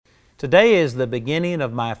Today is the beginning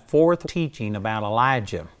of my fourth teaching about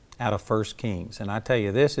Elijah out of 1 Kings. And I tell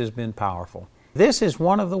you, this has been powerful. This is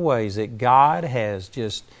one of the ways that God has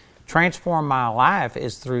just transformed my life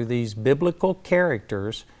is through these biblical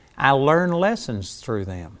characters. I learn lessons through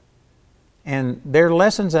them. And they're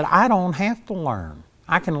lessons that I don't have to learn.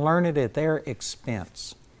 I can learn it at their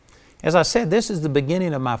expense. As I said, this is the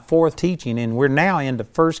beginning of my fourth teaching, and we're now into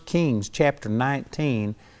 1 Kings chapter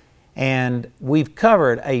 19. And we've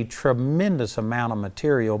covered a tremendous amount of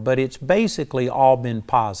material, but it's basically all been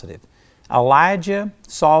positive. Elijah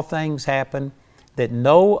saw things happen that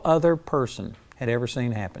no other person had ever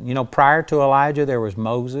seen happen. You know, prior to Elijah, there was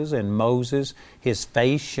Moses, and Moses, his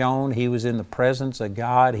face shone. He was in the presence of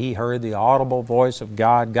God. He heard the audible voice of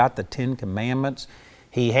God, got the 10 Commandments.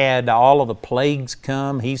 He had all of the plagues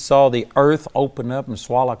come. He saw the earth open up and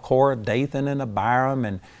swallow Korah, Dathan, and Abiram,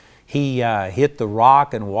 and he hit the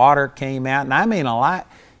rock and water came out. And I mean,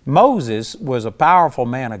 Moses was a powerful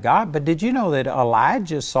man of God, but did you know that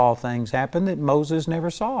Elijah saw things happen that Moses never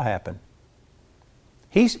saw happen?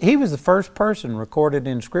 He was the first person recorded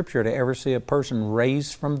in Scripture to ever see a person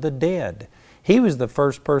raised from the dead. He was the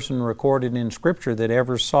first person recorded in Scripture that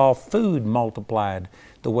ever saw food multiplied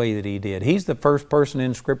the way that he did. He's the first person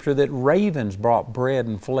in Scripture that ravens brought bread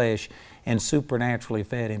and flesh and supernaturally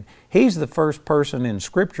fed him. He's the first person in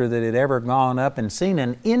Scripture that had ever gone up and seen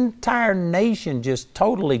an entire nation just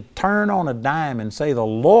totally turn on a dime and say, "The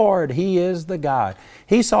Lord, He is the God."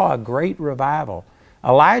 He saw a great revival.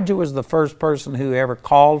 Elijah was the first person who ever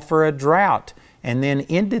called for a drought and then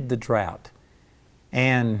ended the drought.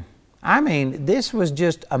 And I mean, this was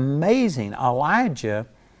just amazing. Elijah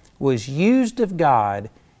was used of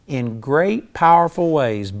God in great, powerful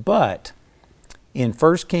ways, but in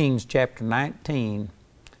 1 Kings chapter 19,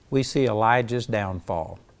 we see Elijah's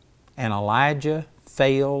downfall. And Elijah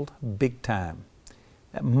failed big time.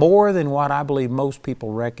 More than what I believe most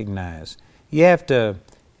people recognize. You have to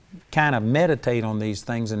kind of meditate on these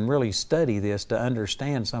things and really study this to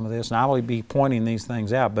understand some of this. And I will be pointing these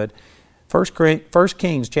things out. But 1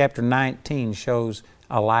 Kings chapter 19 shows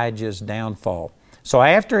Elijah's downfall. So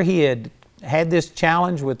after he had this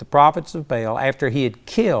challenge with the prophets of Baal, after he had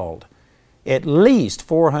killed at least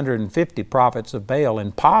 450 prophets of Baal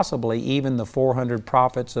and possibly even the 400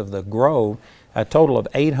 prophets of the grove, a total of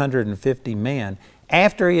 850 men.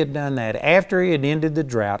 After he had done that, after he had ended the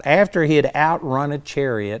drought, after he had outrun a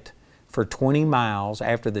chariot for 20 miles,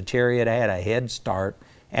 after the chariot had a head start,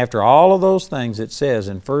 after all of those things, it says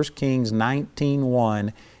in 1 Kings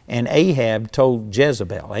 19:1, and Ahab told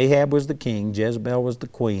Jezebel, Ahab was the king, Jezebel was the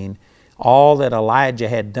queen, all that Elijah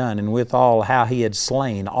had done, and withal how he had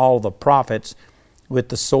slain all the prophets with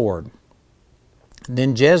the sword.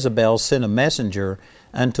 Then Jezebel sent a messenger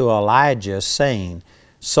unto Elijah, saying,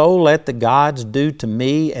 "So let the gods do to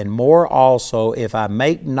me, and more also, if I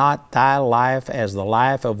make not thy life as the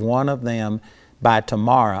life of one of them by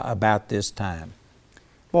tomorrow about this time."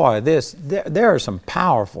 Boy, there are some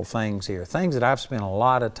powerful things here, things that I've spent a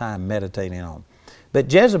lot of time meditating on. But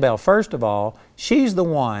Jezebel, first of all, she's the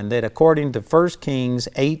one that, according to 1 Kings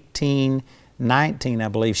 18:19, I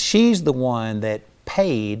believe, she's the one that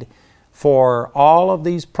paid for all of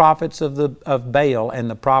these prophets of Baal and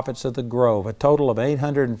the prophets of the grove, a total of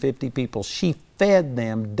 850 people. She fed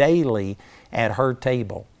them daily at her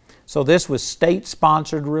table. So this was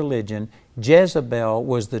state-sponsored religion. Jezebel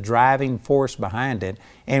was the driving force behind it.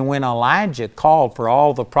 And when Elijah called for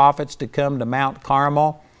all the prophets to come to Mount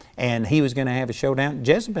Carmel, and he was going to have a showdown,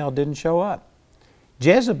 Jezebel didn't show up.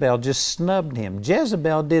 Jezebel just snubbed him.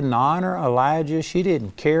 Jezebel didn't honor Elijah. She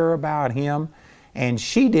didn't care about him, and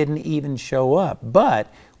she didn't even show up. But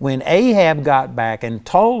when Ahab got back and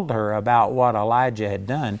told her about what Elijah had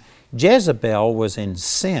done, Jezebel was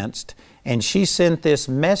incensed, and she sent this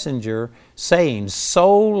messenger saying,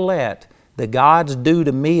 "So let the gods do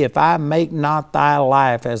to me if I make not thy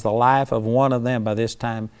life as the life of one of them by this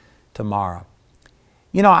time tomorrow."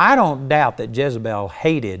 You know, I don't doubt that Jezebel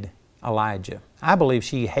hated Elijah. I believe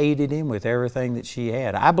she hated him with everything that she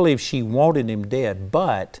had. I believe she wanted him dead,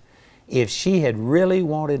 but if she had really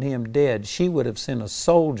wanted him dead, she would have sent a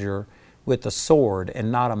soldier with a sword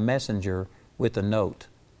and not a messenger with a note.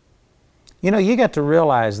 You know, you got to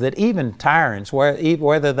realize that even tyrants,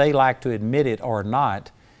 whether they like to admit it or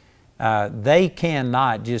not, they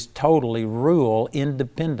cannot just totally rule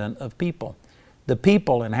independent of people. The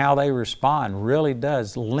people and how they respond really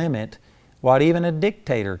does limit what even a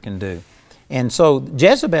dictator can do. And so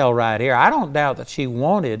Jezebel right here, I don't doubt that she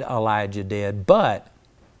wanted Elijah dead, but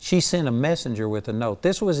she sent a messenger with a note.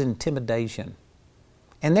 This was intimidation.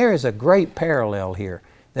 And there is a great parallel here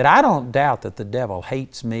that I don't doubt that the devil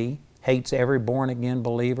hates me, hates every born-again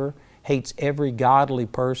believer, hates every godly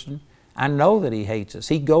person. I know that He hates us.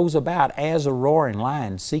 He goes about as a roaring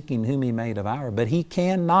lion, seeking whom He may devour. But He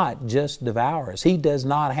cannot just devour us. He does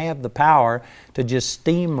not have the power to just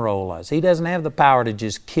steamroll us. He doesn't have the power to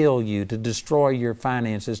just kill you, to destroy your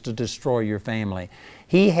finances, to destroy your family.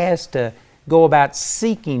 He has to go about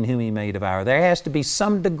seeking whom He may devour. There has to be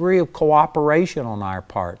some degree of cooperation on our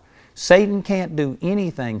part. Satan can't do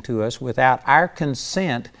anything to us without our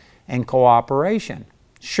consent and cooperation.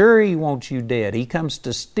 Sure, he wants you dead. He comes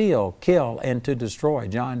to steal, kill, and to destroy.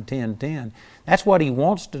 John 10:10. That's what he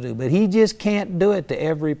wants to do, but he just can't do it to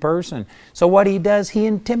every person. So what he does, he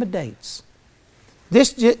intimidates.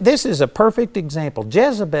 This is a perfect example.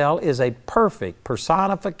 Jezebel is a perfect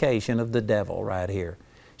personification of the devil right here.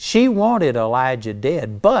 She wanted Elijah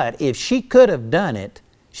dead, but if she could have done it,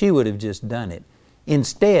 she would have just done it.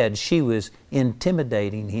 Instead, she was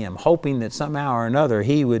intimidating him, hoping that somehow or another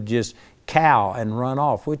he would just cow and run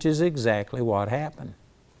off, which is exactly what happened.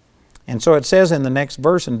 And so it says in the next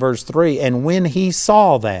verse, in verse 3, and when he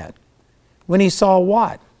saw that, when he saw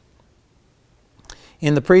what?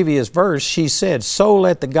 In the previous verse, she said, so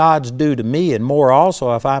let the gods do to me, and more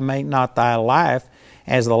also, if I make not thy life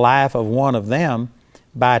as the life of one of them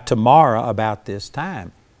by tomorrow about this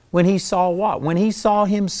time. When he saw what? When he saw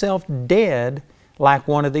himself dead like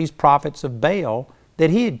one of these prophets of Baal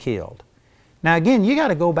that he had killed. Now again, you got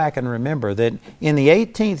to go back and remember that in the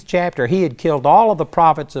 18th chapter he had killed all of the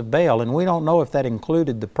prophets of Baal, and we don't know if that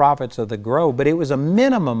included the prophets of the grove, but it was a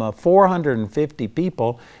minimum of 450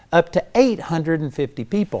 people up to 850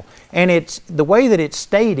 people. And it's the way that it's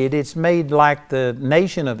stated, it's made like the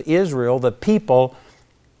nation of Israel, the people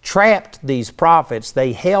trapped these prophets,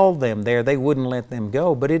 they held them there, they wouldn't let them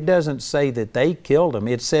go, but it doesn't say that they killed them.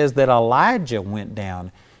 It says that Elijah went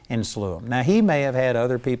down and slew him. Now he may have had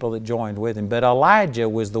other people that joined with him, but Elijah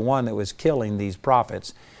was the one that was killing these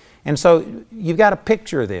prophets. And so you've got to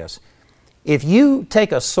picture this. If you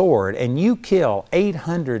take a sword and you kill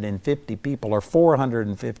 850 people or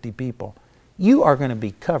 450 people, you are going to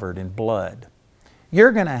be covered in blood.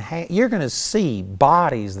 You're going to see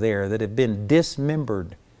bodies there that have been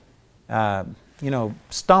dismembered,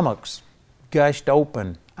 stomachs gushed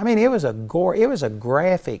open. I mean, it was a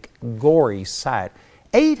graphic, gory sight.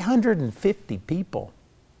 850 people.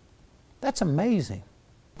 That's amazing.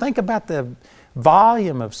 Think about the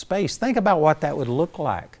volume of space. Think about what that would look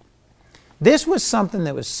like. This was something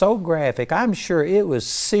that was so graphic, I'm sure it was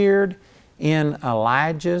seared in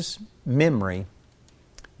Elijah's memory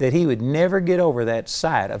that he would never get over that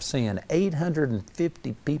sight of seeing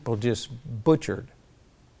 850 people just butchered.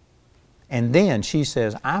 And then she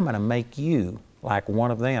says, I'm going to make you like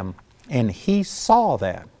one of them. And he saw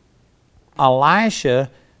that. Elisha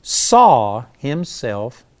saw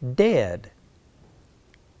himself dead.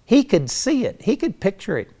 He could see it. He could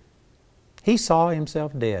picture it. He saw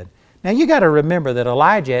himself dead. Now you got to remember that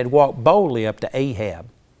Elijah had walked boldly up to Ahab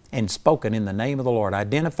and spoken in the name of the Lord,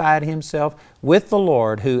 identified himself with the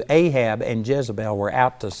Lord who Ahab and Jezebel were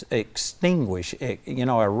out to extinguish,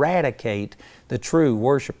 eradicate the true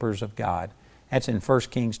worshipers of God. That's in 1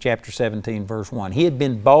 Kings chapter 17, verse 1. He had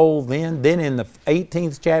been bold then. Then in the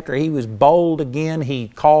 18th chapter, he was bold again. He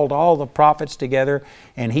called all the prophets together,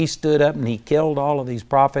 and he stood up and he killed all of these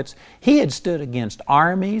prophets. He had stood against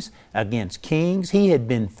armies, against kings. He had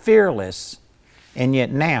been fearless, and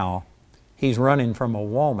yet now he's running from a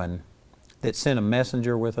woman that sent a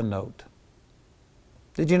messenger with a note.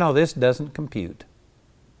 Did you know this doesn't compute?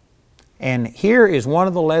 And here is one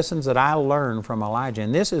of the lessons that I learned from Elijah,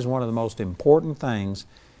 and this is one of the most important things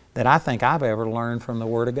that I think I've ever learned from the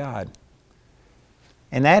Word of God.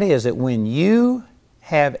 And that is that when you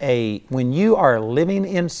are living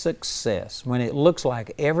in success, when it looks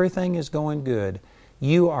like everything is going good,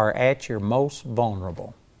 you are at your most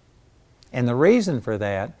vulnerable. And the reason for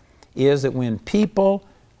that is that when people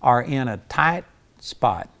are in a tight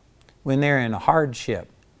spot, when they're in a hardship,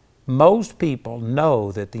 most people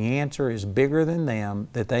know that the answer is bigger than them,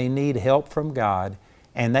 that they need help from God,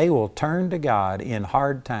 and they will turn to God in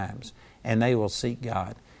hard times, and they will seek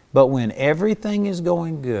God. But when everything is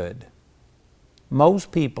going good,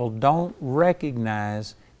 most people don't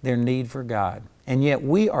recognize their need for God. And yet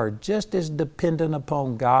we are just as dependent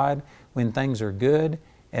upon God when things are good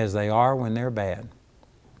as they are when they're bad.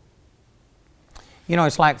 You know,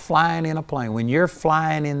 it's like flying in a plane. When you're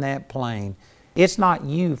flying in that plane, it's not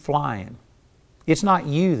you flying. It's not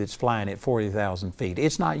you that's flying at 40,000 feet.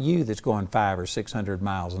 It's not you that's going 500 or 600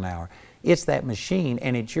 miles an hour. It's that machine,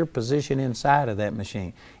 and it's your position inside of that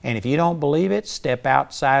machine. And if you don't believe it, step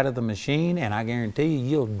outside of the machine, and I guarantee you,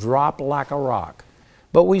 you'll drop like a rock.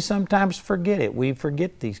 But we sometimes forget it. We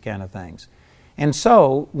forget these kind of things. And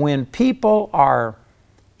so when people are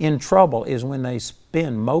in trouble is when they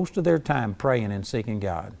spend most of their time praying and seeking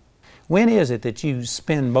God. When is it that you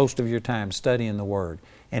spend most of your time studying the Word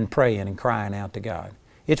and praying and crying out to God?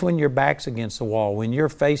 It's when your back's against the wall, when you're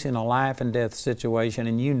facing a life and death situation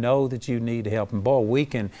and you know that you need help. And boy, we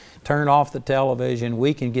can turn off the television,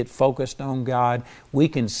 we can get focused on God, we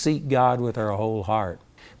can seek God with our whole heart.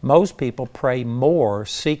 Most people pray more,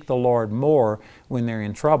 seek the Lord more when they're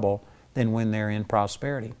in trouble than when they're in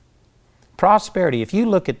prosperity. Prosperity, if you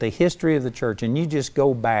look at the history of the church and you just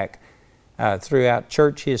go back throughout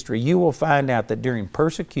church history, you will find out that during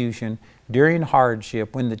persecution, during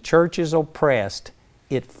hardship, when the church is oppressed,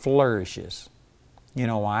 it flourishes. You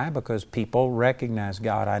know why? Because people recognize,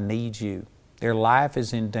 God, I need you. Their life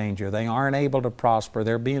is in danger. They aren't able to prosper.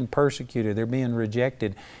 They're being persecuted. They're being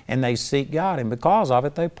rejected. And they seek God. And because of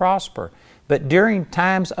it, they prosper. But during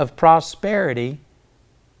times of prosperity,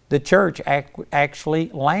 the church actually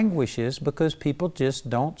languishes because people just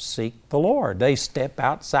don't seek the Lord. They step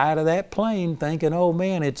outside of that plane thinking, oh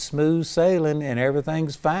man, it's smooth sailing and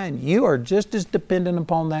everything's fine. You are just as dependent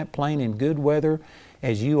upon that plane in good weather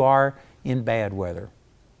as you are in bad weather.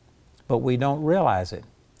 But we don't realize it.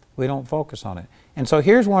 We don't focus on it. And so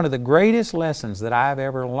here's one of the greatest lessons that I've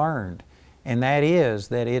ever learned, and that is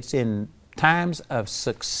that it's in times of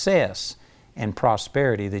success and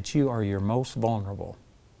prosperity that you are your most vulnerable.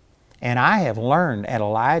 And I have learned at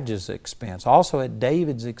Elijah's expense, also at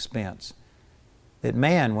David's expense, that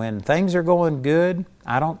man, when things are going good,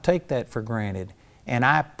 I don't take that for granted. And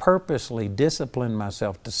I purposely discipline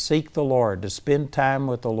myself to seek the Lord, to spend time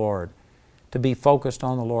with the Lord, to be focused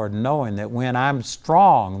on the Lord, knowing that when I'm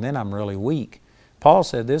strong, then I'm really weak. Paul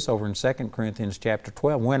said this over in 2 Corinthians chapter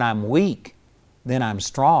 12, when I'm weak, then I'm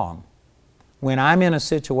strong. When I'm in a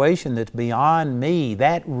situation that's beyond me,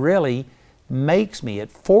 that really makes me,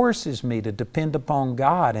 it forces me to depend upon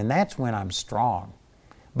God, and that's when I'm strong.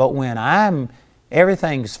 But when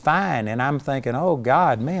everything's fine and I'm thinking, oh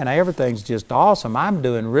God, man, everything's just awesome, I'm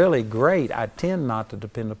doing really great, I tend not to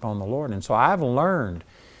depend upon the Lord. And so I've learned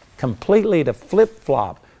completely to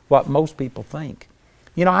flip-flop what most people think.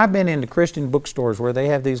 You know, I've been into Christian bookstores where they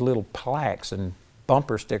have these little plaques and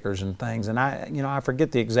bumper stickers and things, and I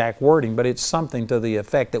forget the exact wording, but it's something to the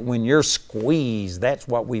effect that when you're squeezed, that's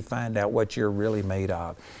what we find out what you're really made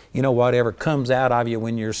of. You know, whatever comes out of you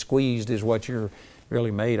when you're squeezed is what you're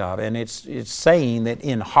really made of. And it's saying that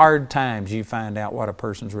in hard times you find out what a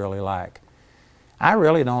person's really like. I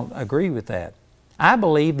really don't agree with that. I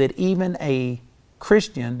believe that even a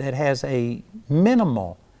Christian that has a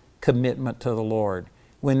minimal commitment to the Lord,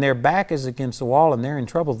 when their back is against the wall and they're in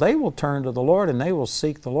trouble, they will turn to the Lord and they will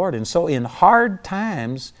seek the Lord. And so in hard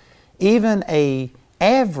times, even an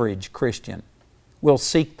average Christian will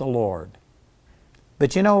seek the Lord.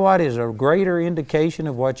 But you know what is a greater indication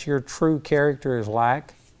of what your true character is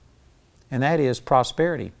like? And that is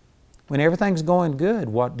prosperity. When everything's going good,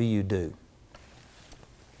 what do?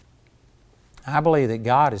 I believe that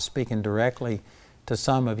God is speaking directly to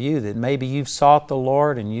some of you, that maybe you've sought the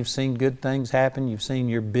Lord and you've seen good things happen, you've seen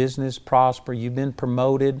your business prosper, you've been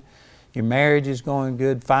promoted, your marriage is going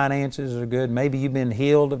good, finances are good, maybe you've been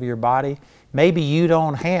healed of your body, maybe you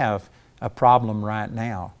don't have a problem right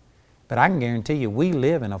now. But I can guarantee you, we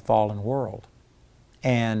live in a fallen world,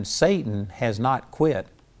 and Satan has not quit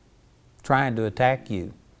trying to attack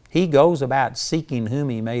you. He goes about seeking whom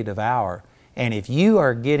he may devour. And if you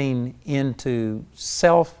are getting into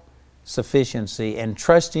self-sufficiency and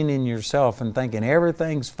trusting in yourself and thinking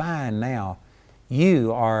everything's fine now,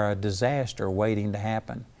 you are a disaster waiting to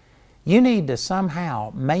happen. You need to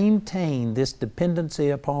somehow maintain this dependency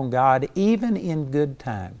upon God even in good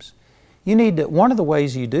times. You need to, one of the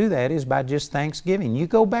ways you do that is by just thanksgiving. You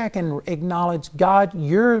go back and acknowledge, God,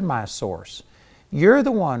 you're my source. You're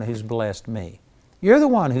the one who's blessed me. You're the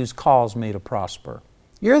one who's caused me to prosper.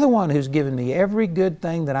 You're the one who's given me every good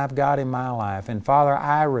thing that I've got in my life. And Father,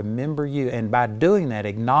 I remember you. And by doing that,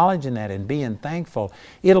 acknowledging that and being thankful,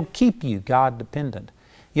 it'll keep you God dependent.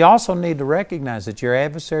 You also need to recognize that your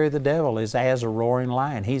adversary, the devil, is as a roaring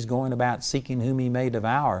lion. He's going about seeking whom he may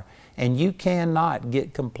devour. And you cannot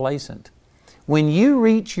get complacent. When you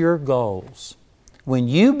reach your goals, when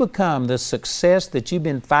you become the success that you've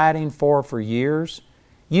been fighting for years,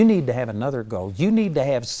 you need to have another goal. You need to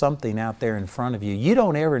have something out there in front of you. You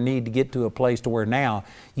don't ever need to get to a place to where now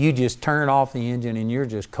you just turn off the engine and you're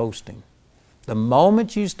just coasting. The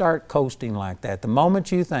moment you start coasting like that, the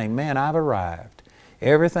moment you think, man, I've arrived,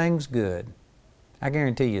 everything's good, I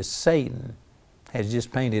guarantee you Satan has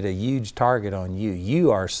just painted a huge target on you.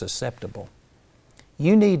 You are susceptible.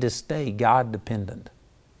 You need to stay God dependent.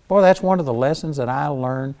 Boy, that's one of the lessons that I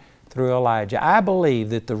learned through Elijah. I believe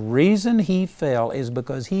that the reason he fell is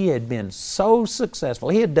because he had been so successful.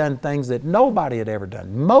 He had done things that nobody had ever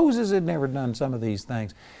done. Moses had never done some of these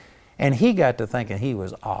things. And he got to thinking he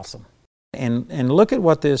was awesome. And look at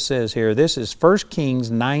what this says here. This is 1 Kings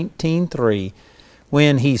 19:3.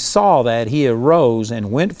 When he saw that, he arose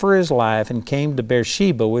and went for his life and came to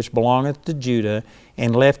Beersheba, which belongeth to Judah,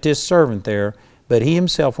 and left his servant there. But he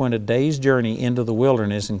himself went a day's journey into the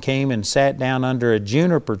wilderness and came and sat down under a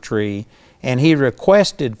juniper tree, and he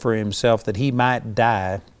requested for himself that he might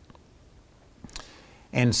die,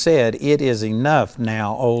 and said, It is enough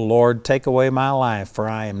now, O Lord, take away my life, for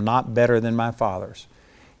I am not better than my fathers.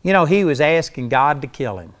 You know, he was asking God to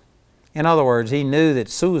kill him. In other words, he knew that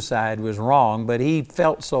suicide was wrong, but he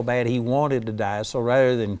felt so bad he wanted to die. So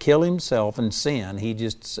rather than kill himself and sin, he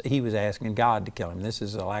was asking God to kill him. This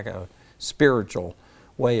is like a spiritual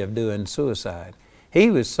way of doing suicide. He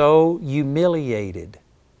was so humiliated.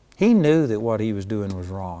 He knew that what he was doing was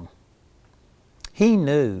wrong. He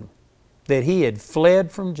knew that he had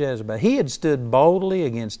fled from Jezebel. He had stood boldly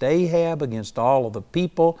against Ahab, against all of the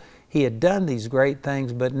people. He had done these great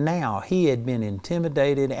things, but now he had been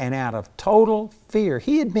intimidated and out of total fear.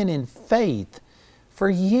 He had been in faith for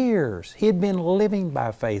years. He had been living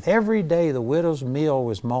by faith. Every day the widow's meal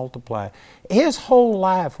was multiplied. His whole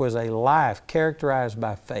life was a life characterized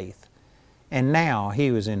by faith. And now he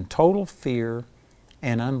was in total fear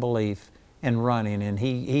and unbelief and running, and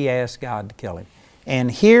he asked God to kill him.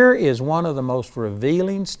 And here is one of the most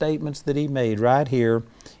revealing statements that he made right here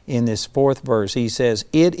in this 4th verse. He says,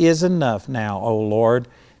 It is enough now, O Lord,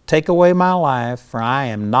 take away my life, for I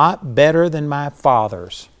am not better than my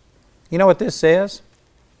fathers. You know what this says?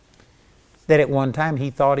 That at one time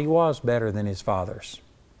he thought he was better than his fathers.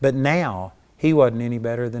 But now he wasn't any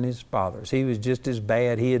better than his fathers. He was just as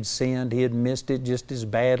bad. He had sinned. He had missed it just as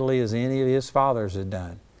badly as any of his fathers had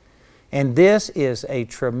done. And this is a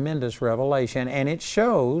tremendous revelation, and it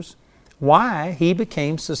shows why he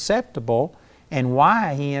became susceptible and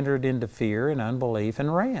why he entered into fear and unbelief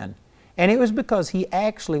and ran. And it was because he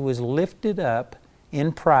actually was lifted up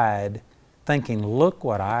in pride, thinking, Look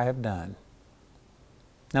what I have done.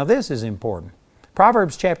 Now this is important.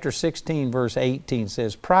 Proverbs chapter 16 verse 18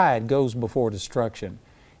 says, Pride goes before destruction,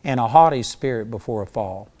 and a haughty spirit before a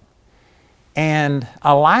fall. And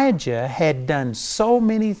Elijah had done so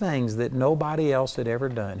many things that nobody else had ever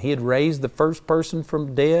done. He had raised the first person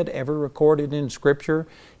from dead ever recorded in Scripture.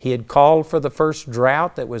 He had called for the first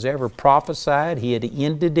drought that was ever prophesied. He had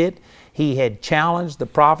ended it. He had challenged the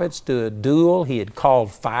prophets to a duel. He had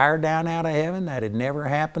called fire down out of heaven. That had never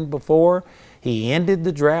happened before. He ended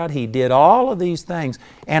the drought. He did all of these things.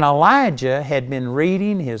 And Elijah had been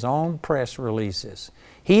reading his own press releases.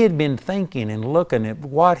 He had been thinking and looking at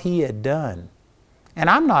what he had done. And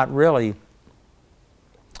I'm not really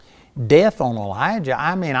death on Elijah.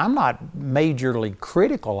 I mean, I'm not majorly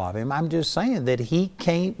critical of him. I'm just saying that he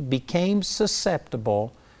became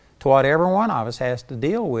susceptible to what every one of us has to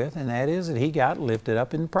deal with, and that is that he got lifted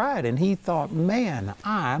up in pride. And he thought, man,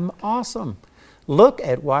 I'm awesome. Look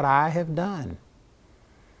at what I have done.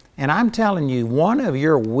 And I'm telling you, one of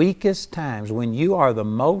your weakest times, when you are the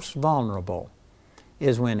most vulnerable,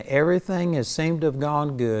 is when everything has seemed to have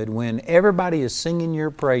gone good, when everybody is singing your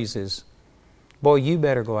praises. Boy, you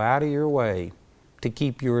better go out of your way to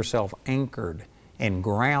keep yourself anchored and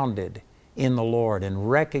grounded in the Lord and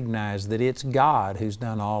recognize that it's God who's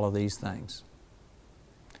done all of these things.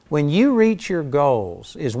 When you reach your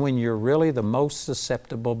goals is when you're really the most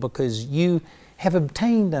susceptible, because you have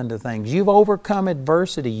obtained unto things. You've overcome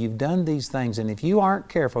adversity. You've done these things. And if you aren't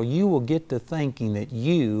careful, you will get to thinking that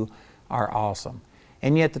you are awesome.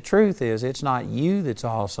 And yet the truth is, it's not you that's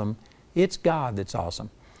awesome, it's God that's awesome.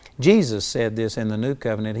 Jesus said this in the New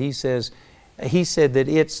Covenant. He said that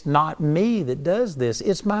it's not me that does this,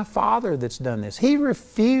 it's my Father that's done this. He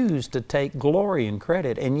refused to take glory and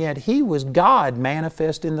credit, and yet He was God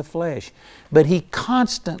manifest in the flesh. But He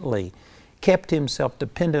constantly kept Himself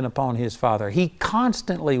dependent upon His Father. He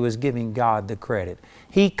constantly was giving God the credit.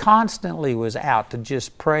 He constantly was out to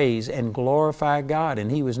just praise and glorify God,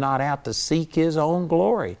 and He was not out to seek His own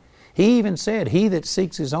glory. He even said, He that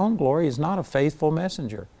seeks his own glory is not a faithful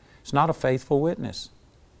messenger. It's not a faithful witness.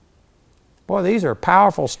 Boy, these are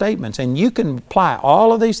powerful statements, and you can apply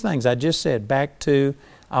all of these things I just said back to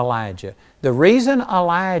Elijah. The reason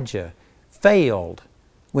Elijah failed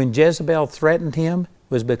when Jezebel threatened him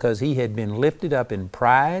was because he had been lifted up in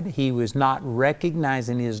pride. He was not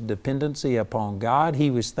recognizing his dependency upon God.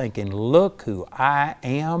 He was thinking, look who I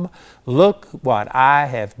am. Look what I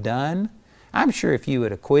have done. I'm sure if you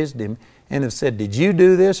would have quizzed him and have said, did you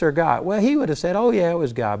do this or God? Well, he would have said, oh yeah, it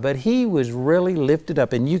was God. But he was really lifted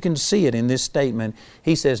up, and you can see it in this statement.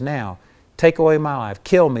 He says, now, take away my life,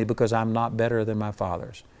 kill me because I'm not better than my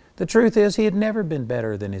fathers. The truth is, he had never been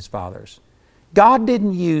better than his fathers. God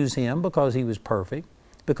didn't use him because he was perfect,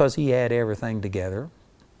 because he had everything together.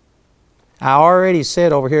 I already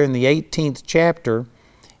said over here in the 18th chapter,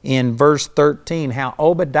 in verse 13, how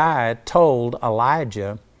Obadiah told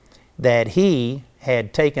Elijah that he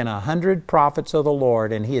had taken 100 prophets of the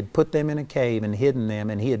Lord and he had put them in a cave and hidden them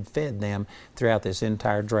and he had fed them throughout this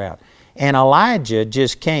entire drought. And Elijah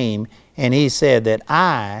just came and he said that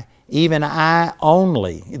I, even I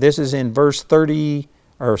only, this is in verse 30,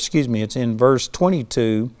 or excuse me, it's in verse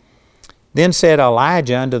 22, then said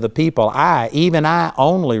Elijah unto the people, I, even I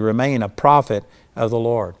only remain a prophet of the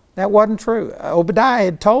Lord. That wasn't true. Obadiah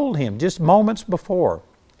had told him just moments before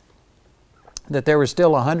that there were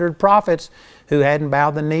still 100 prophets who hadn't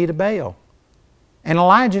bowed the knee to Baal. And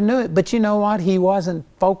Elijah knew it, but you know what? He wasn't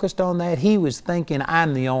focused on that. He was thinking,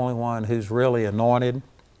 I'm the only one who's really anointed.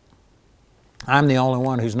 I'm the only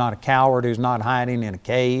one who's not a coward, who's not hiding in a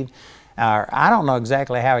cave. I don't know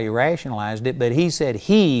exactly how he rationalized it, but he said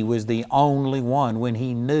he was the only one when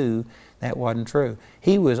he knew that wasn't true.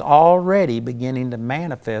 He was already beginning to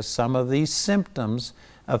manifest some of these symptoms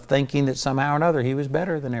of thinking that somehow or another he was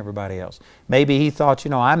better than everybody else. Maybe he thought,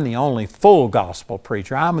 I'm the only full gospel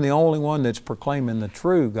preacher. I'm the only one that's proclaiming the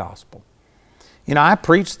true gospel. I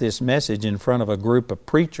preached this message in front of a group of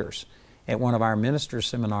preachers at one of our ministers'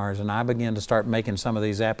 seminars, and I began to start making some of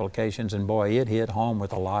these applications, and boy, it hit home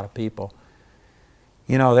with a lot of people.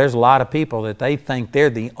 There's a lot of people that they think they're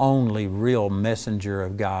the only real messenger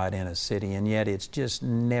of God in a city, and yet it's just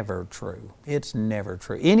never true. It's never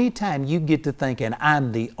true. Anytime you get to thinking,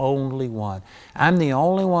 I'm the only one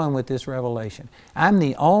with this revelation, I'm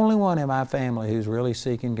the only one in my family who's really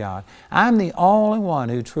seeking God, I'm the only one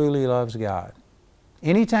who truly loves God.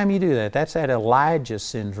 Anytime you do that, that's that Elijah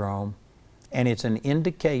syndrome, and it's an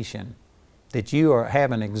indication that you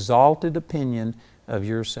have an exalted opinion of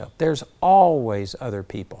yourself. There's always other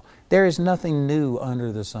people. There is nothing new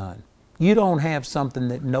under the sun. You don't have something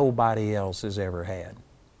that nobody else has ever had.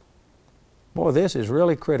 Boy, this is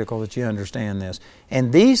really critical that you understand this.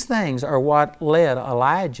 And these things are what led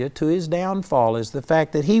Elijah to his downfall, is the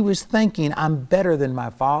fact that he was thinking, I'm better than my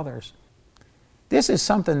fathers. This is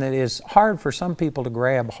something that is hard for some people to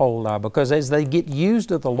grab hold of, because as they get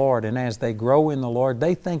used of the Lord and as they grow in the Lord,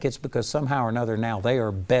 they think it's because somehow or another now they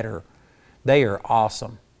are better. They are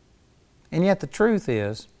awesome. And yet the truth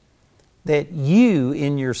is that you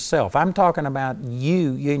in yourself, I'm talking about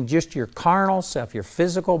you in just your carnal self, your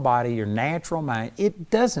physical body, your natural mind, it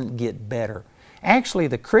doesn't get better. Actually,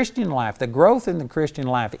 the Christian life, the growth in the Christian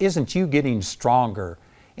life isn't you getting stronger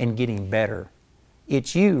and getting better.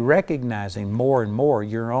 It's you recognizing more and more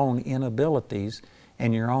your own inabilities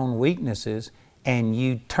and your own weaknesses, and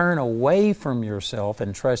you turn away from yourself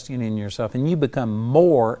and trusting in yourself, and you become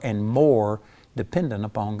more and more dependent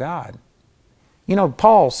upon God.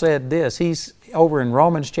 Paul said this. He's over in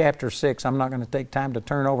Romans chapter 6. I'm not going to take time to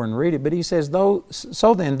turn over and read it, but he says,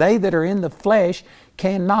 so then they that are in the flesh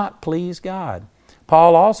cannot please God.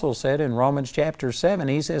 Paul also said in Romans chapter 7,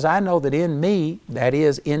 he says, I know that in me, that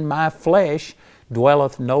is, in my flesh,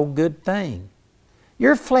 dwelleth no good thing.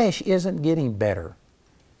 Your flesh isn't getting better.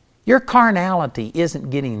 Your carnality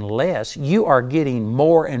isn't getting less. You are getting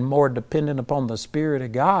more and more dependent upon the Spirit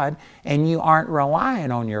of God, and you aren't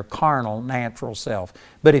relying on your carnal, natural self.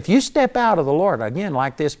 But if you step out of the Lord, again,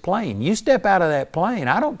 like this plane, you step out of that plane,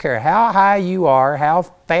 I don't care how high you are, how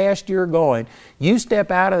fast you're going, you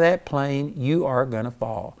step out of that plane, you are going to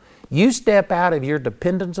fall. You step out of your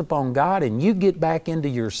dependence upon God and you get back into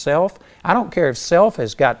yourself. I don't care if self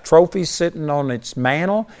has got trophies sitting on its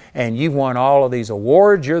mantle and you've won all of these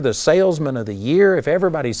awards. You're the salesman of the year. If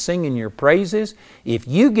everybody's singing your praises, if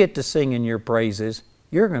you get to singing your praises,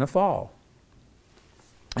 you're going to fall.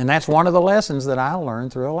 And that's one of the lessons that I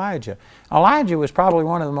learned through Elijah. Elijah was probably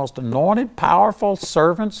one of the most anointed, powerful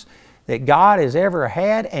servants that God has ever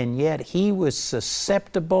had, and yet he was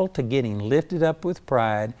susceptible to getting lifted up with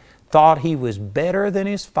pride, thought he was better than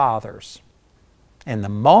his fathers. And the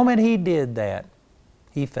moment he did that,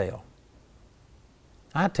 he fell.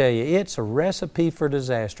 I tell you, it's a recipe for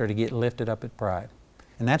disaster to get lifted up with pride.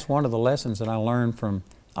 And that's one of the lessons that I learned from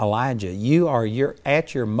Elijah. You're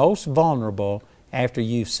at your most vulnerable after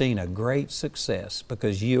you've seen a great success,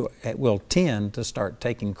 because you will tend to start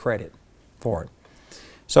taking credit for it.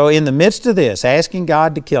 So in the midst of this, asking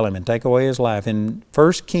God to kill him and take away his life, in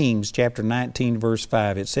 1 Kings chapter 19, verse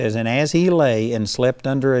 5, it says, And as he lay and slept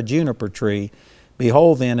under a juniper tree,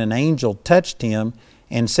 behold then an angel touched him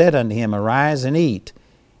and said unto him, Arise and eat.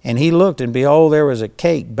 And he looked, and behold, there was a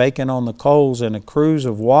cake baking on the coals, and a cruse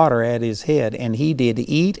of water at his head. And he did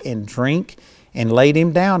eat and drink, and laid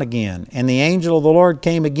him down again. And the angel of the Lord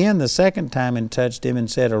came again the second time, and touched him, and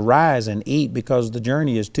said, Arise and eat, because the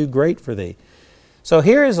journey is too great for thee. So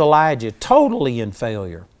here is Elijah, totally in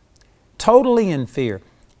failure, totally in fear.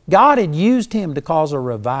 God had used him to cause a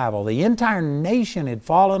revival. The entire nation had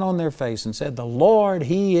fallen on their face and said, The Lord,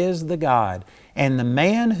 He is the God. And the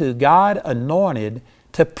man who God anointed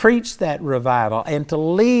to preach that revival and to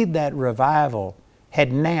lead that revival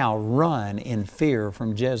had now run in fear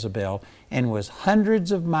from Jezebel and was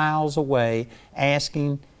hundreds of miles away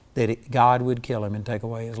asking that God would kill him and take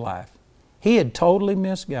away his life. He had totally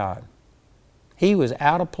missed God. He was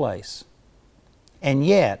out of place. And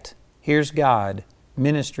yet, here's God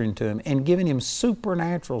ministering to him and giving him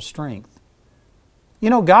supernatural strength. You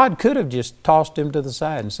know, God could have just tossed him to the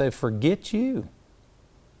side and said, Forget you.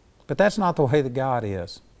 But that's not the way that God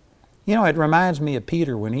is. You know, it reminds me of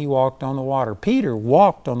Peter when he walked on the water. Peter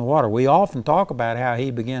walked on the water. We often talk about how he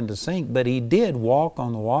began to sink, but he did walk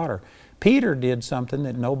on the water. Peter did something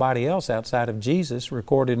that nobody else outside of Jesus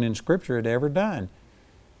recorded in Scripture had ever done.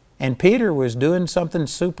 And Peter was doing something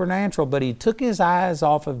supernatural, but he took his eyes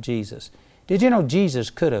off of Jesus. Did you know Jesus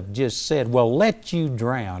could have just said, Well, let you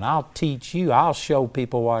drown. I'll teach you. I'll show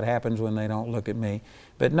people what happens when they don't look at me.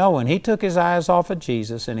 But no, when he took his eyes off of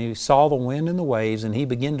Jesus and he saw the wind and the waves and he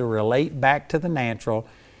began to relate back to the natural,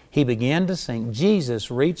 he began to sink.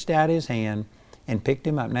 Jesus reached out his hand and picked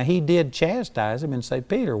him up. Now, he did chastise him and say,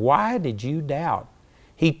 Peter, why did you doubt?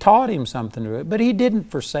 He taught him something to it, but he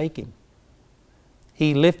didn't forsake him.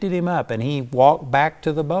 He lifted him up and he walked back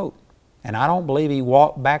to the boat. And I don't believe he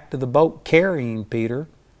walked back to the boat carrying Peter,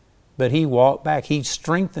 but he walked back. He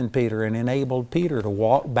strengthened Peter and enabled Peter to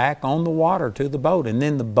walk back on the water to the boat. And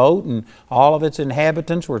then the boat and all of its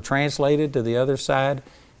inhabitants were translated to the other side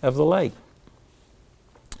of the lake.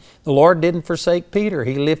 The Lord didn't forsake Peter.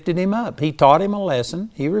 He lifted him up. He taught him a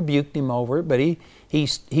lesson. He rebuked him over it, but he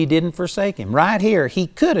didn't forsake him. Right here, he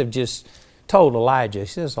could have just told Elijah. He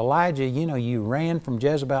says, Elijah, you know, you ran from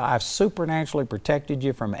Jezebel. I've supernaturally protected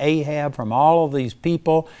you from Ahab, from all of these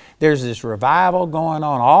people. There's this revival going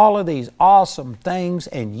on, all of these awesome things,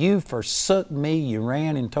 and you forsook me. You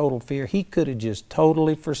ran in total fear. He could have just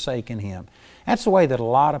totally forsaken him. That's the way that a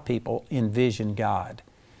lot of people envision God,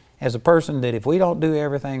 as a person that if we don't do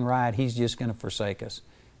everything right, He's just going to forsake us.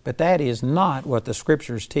 But that is not what the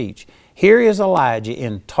Scriptures teach. Here is Elijah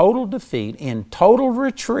in total defeat, in total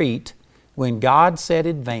retreat, when God said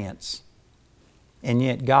advance, and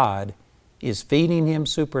yet God is feeding him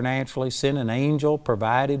supernaturally, sent an angel,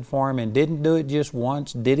 provided for him, and didn't do it just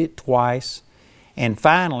once, did it twice. And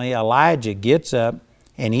finally, Elijah gets up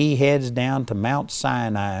and he heads down to Mount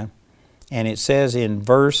Sinai, and it says in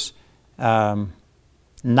verse 9,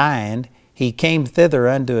 He came thither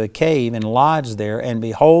unto a cave and lodged there, and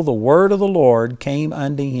behold, the word of the Lord came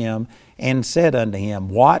unto him and said unto him,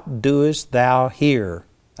 What doest thou here,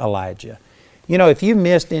 Elijah? You know, if you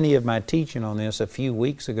missed any of my teaching on this a few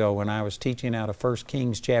weeks ago when I was teaching out of 1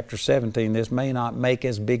 Kings chapter 17, this may not make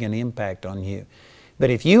as big an impact on you.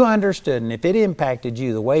 But if you understood and if it impacted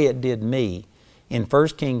you the way it did me in 1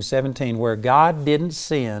 Kings 17, where God didn't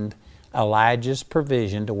send Elijah's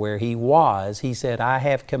provision to where he was, He said, I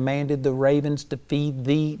have commanded the ravens to feed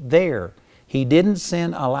thee there. He didn't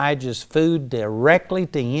send Elijah's food directly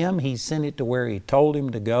to him. He sent it to where He told him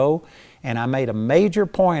to go. And I made a major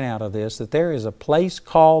point out of this, that there is a place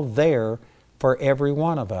called there for every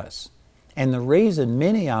one of us. And the reason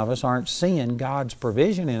many of us aren't seeing God's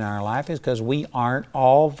provision in our life is because we aren't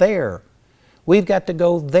all there. We've got to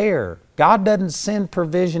go there. God doesn't send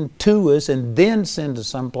provision to us and then send us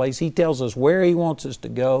someplace. He tells us where He wants us to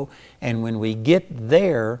go, and when we get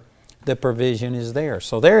there, the provision is there.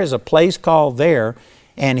 So there is a place called there,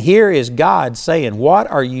 and here is God saying, What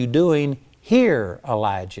are you doing here,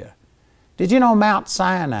 Elijah? Did you know Mount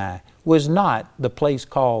Sinai was not the place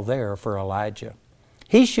called there for Elijah?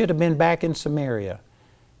 He should have been back in Samaria.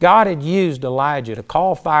 God had used Elijah to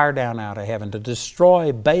call fire down out of heaven, to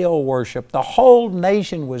destroy Baal worship. The whole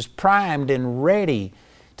nation was primed and ready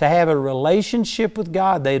to have a relationship with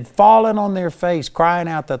God. They had fallen on their face crying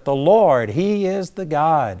out that the Lord, He is the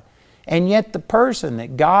God. And yet the person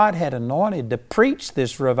that God had anointed to preach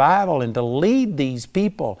this revival and to lead these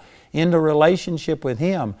people into relationship with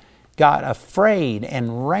Him got afraid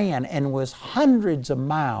and ran and was hundreds of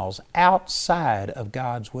miles outside of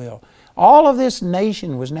God's will. All of this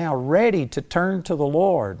nation was now ready to turn to the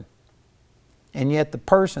Lord. And yet the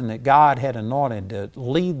person that God had anointed to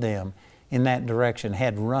lead them in that direction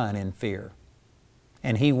had run in fear.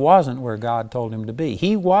 And he wasn't where God told him to be.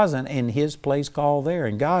 He wasn't in his place called there.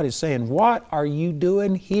 And God is saying, what are you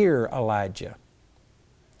doing here, Elijah?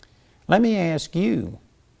 Let me ask you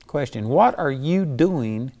a question. What are you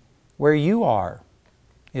doing where you are?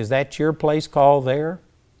 Is that your place called there?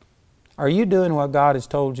 Are you doing what God has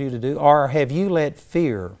told you to do? Or have you let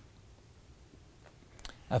fear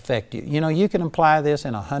affect you? You know, you can apply this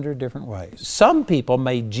in 100 different ways. Some people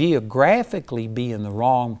may geographically be in the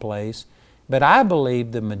wrong place, but I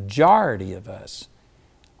believe the majority of us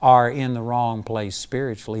are in the wrong place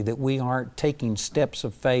spiritually, that we aren't taking steps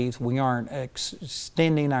of faith, we aren't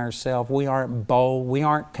extending ourselves, we aren't bold, we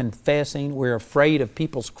aren't confessing, we're afraid of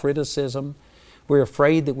people's criticism, we're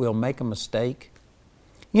afraid that we'll make a mistake.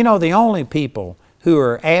 You know, the only people who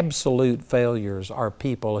are absolute failures are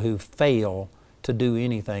people who fail to do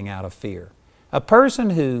anything out of fear. A person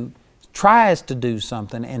who tries to do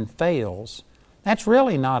something and fails, that's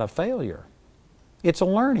really not a failure. It's a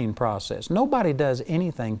learning process. Nobody does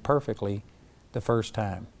anything perfectly the first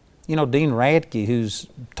time. You know, Dean Radke, who's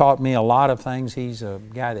taught me a lot of things, he's a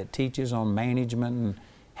guy that teaches on management and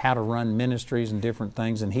how to run ministries and different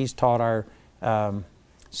things, and he's taught our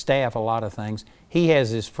staff a lot of things. He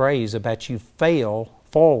has this phrase about you fail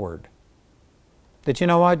forward. That you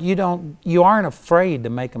know what, you aren't afraid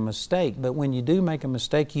to make a mistake, but when you do make a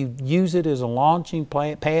mistake, you use it as a launching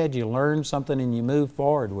pad, you learn something and you move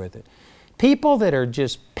forward with it. People that are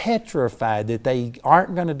just petrified that they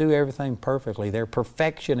aren't going to do everything perfectly, they're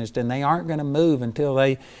perfectionists and they aren't going to move until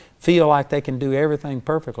they feel like they can do everything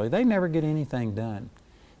perfectly, they never get anything done.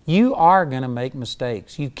 You are going to make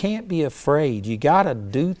mistakes. You can't be afraid. You got to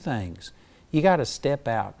do things. You got to step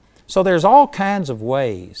out. So there's all kinds of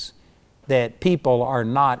ways that people are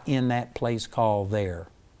not in that place called there.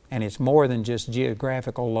 And it's more than just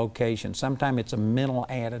geographical location. Sometimes it's a mental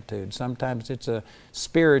attitude. Sometimes it's a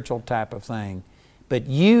spiritual type of thing. But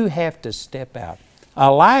you have to step out.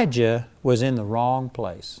 Elijah was in the wrong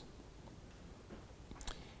place.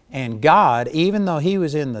 And God, even though he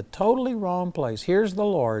was in the totally wrong place, here's the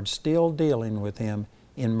Lord still dealing with him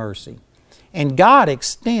in mercy. And God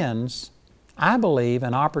extends, I believe,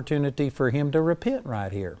 an opportunity for him to repent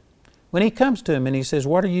right here. When he comes to him and he says,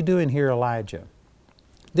 "What are you doing here, Elijah?"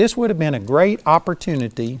 This would have been a great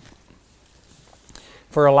opportunity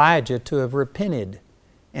for Elijah to have repented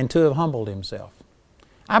and to have humbled himself.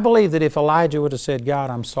 I believe that if Elijah would have said, "God,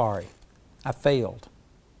 I'm sorry. I failed.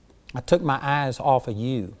 I took my eyes off of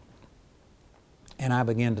you and I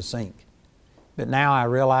began to sink. But now I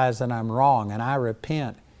realize that I'm wrong and I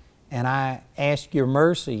repent and I ask your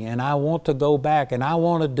mercy and I want to go back and I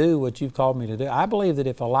want to do what you've called me to do." I believe that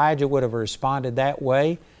if Elijah would have responded that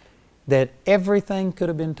way, that everything could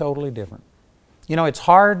have been totally different. You know, it's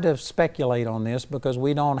hard to speculate on this because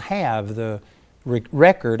we don't have the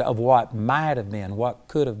record of what might have been, what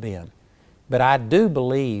could have been. But I do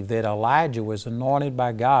believe that Elijah was anointed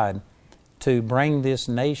by God to bring this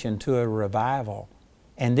nation to a revival.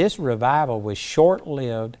 And this revival was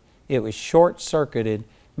short-lived. It was short-circuited.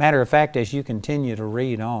 Matter of fact, as you continue to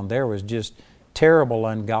read on, there was just terrible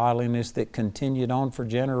ungodliness that continued on for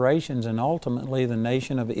generations, and ultimately the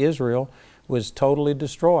nation of Israel was totally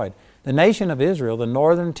destroyed. The nation of Israel, the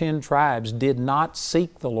northern 10 tribes, did not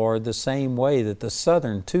seek the Lord the same way that the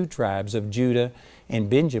southern 2 tribes of Judah and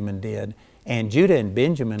Benjamin did. And Judah and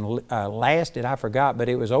Benjamin lasted, I forgot, but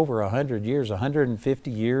it was over 100 years, 150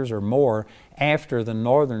 years or more after the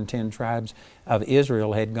northern 10 tribes of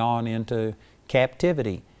Israel had gone into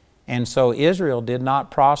captivity. And so Israel did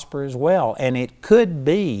not prosper as well. And it could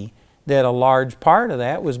be that a large part of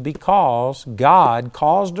that was because God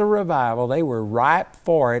caused a revival. They were ripe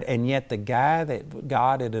for it, and yet the guy that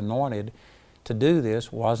God had anointed to do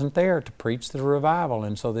this wasn't there to preach the revival.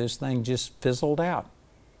 And so this thing just fizzled out.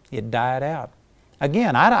 It died out.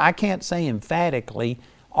 Again, I can't say emphatically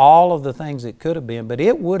all of the things it could have been, but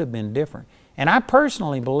it would have been different. And I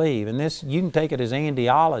personally believe, and this you can take it as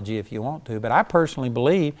Andyology if you want to, but I personally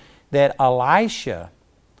believe that Elisha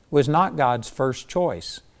was not God's first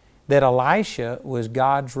choice, that Elisha was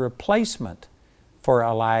God's replacement for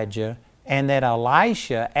Elijah, and that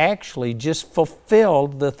Elisha actually just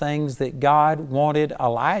fulfilled the things that God wanted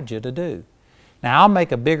Elijah to do. Now, I'll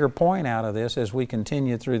make a bigger point out of this as we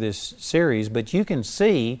continue through this series, but you can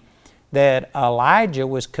see that Elijah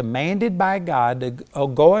was commanded by God to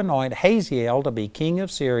go anoint Hazael to be king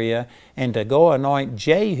of Syria and to go anoint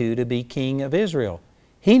Jehu to be king of Israel.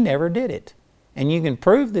 He never did it. And you can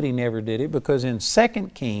prove that he never did it because in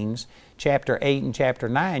 2 Kings chapter 8 and chapter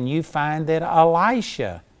 9, you find that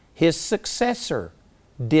Elisha, his successor,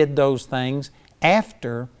 did those things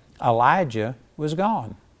after Elijah was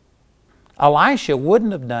gone. Elisha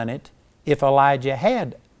wouldn't have done it if Elijah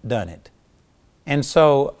had done it. And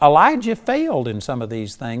so Elijah failed in some of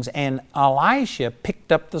these things, and Elisha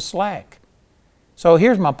picked up the slack. So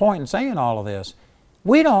here's my point in saying all of this.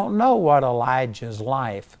 We don't know what Elijah's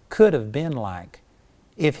life could have been like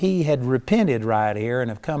if he had repented right here and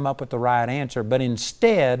have come up with the right answer. But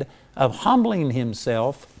instead of humbling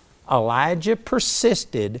himself, Elijah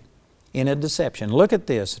persisted in a deception. Look at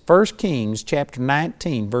this, 1 Kings chapter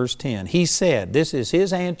 19, verse 10. He said, this is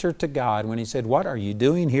his answer to God when he said, "What are you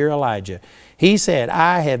doing here, Elijah?" He said,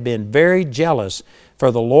 "I have been very jealous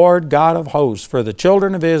for the Lord God of hosts, for the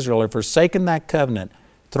children of Israel have forsaken thy covenant,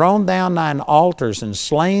 thrown down thine altars, and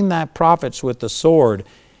slain thy prophets with the sword.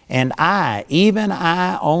 And I, even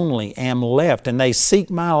I only, am left, and they seek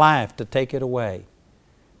my life to take it away."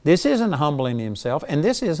 This isn't humbling himself, and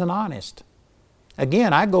this isn't honest.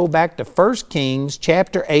 Again, I go back to 1 Kings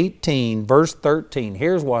chapter 18, verse 13.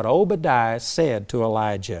 Here's what Obadiah said to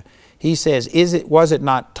Elijah. He says, "Was it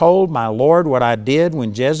not told my Lord what I did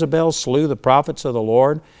when Jezebel slew the prophets of the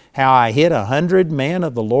Lord? How I hid 100 men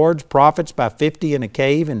of the Lord's prophets by 50 in a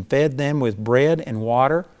cave and fed them with bread and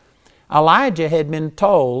water?" Elijah had been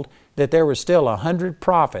told that there were still 100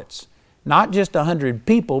 prophets. Not just 100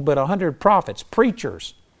 people, but 100 prophets,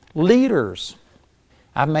 preachers, leaders.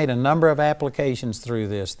 I've made a number of applications through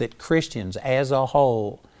this that Christians as a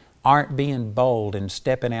whole aren't being bold and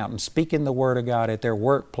stepping out and speaking the Word of God at their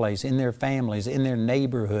workplace, in their families, in their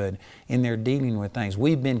neighborhood, in their dealing with things.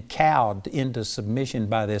 We've been cowed into submission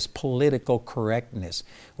by this political correctness,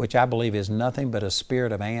 which I believe is nothing but a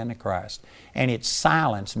spirit of Antichrist. And it's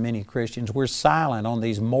silenced many Christians. We're silent on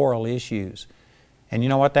these moral issues. And you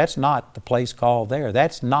know what? That's not the place called there.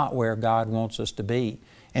 That's not where God wants us to be.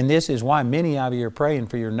 And this is why many of you are praying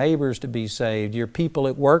for your neighbors to be saved, your people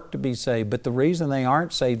at work to be saved. But the reason they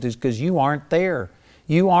aren't saved is because you aren't there.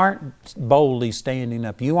 You aren't boldly standing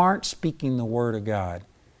up. You aren't speaking the Word of God.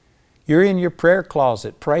 You're in your prayer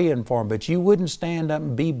closet praying for them, but you wouldn't stand up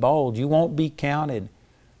and be bold. You won't be counted.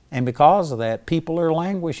 And because of that, people are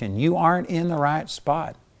languishing. You aren't in the right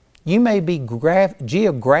spot. You may be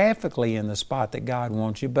geographically in the spot that God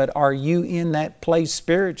wants you, but are you in that place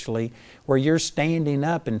spiritually where you're standing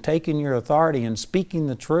up and taking your authority and speaking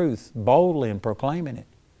the truth boldly and proclaiming it?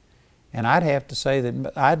 And I'd say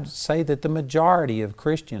that the majority of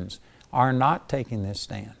Christians are not taking this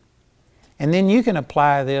stand. And then you can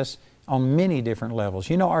apply this on many different levels.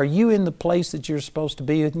 You know, are you in the place that you're supposed to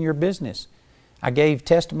be in your business? I gave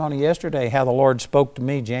testimony yesterday how the Lord spoke to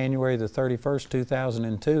me January the 31st,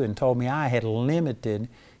 2002 and told me I had limited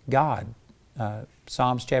God.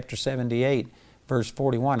 Psalms chapter 78, verse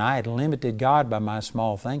 41, I had limited God by my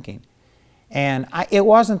small thinking. And it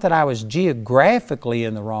wasn't that I was geographically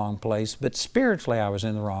in the wrong place, but spiritually I was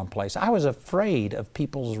in the wrong place. I was afraid of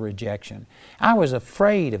people's rejection. I was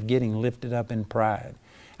afraid of getting lifted up in pride.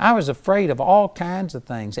 I was afraid of all kinds of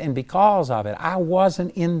things, and because of it, I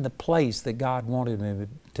wasn't in the place that God wanted me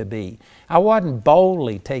to be. I wasn't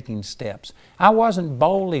boldly taking steps. I wasn't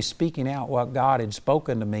boldly speaking out what God had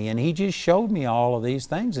spoken to me, and He just showed me all of these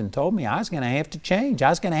things and told me I was going to have to change. I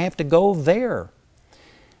was going to have to go there.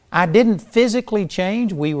 I didn't physically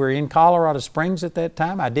change. We were in Colorado Springs at that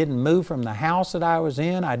time. I didn't move from the house that I was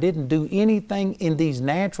in. I didn't do anything in these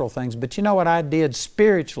natural things, but you know what I did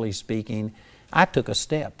spiritually speaking? I took a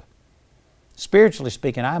step. Spiritually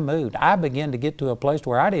speaking, I moved. I began to get to a place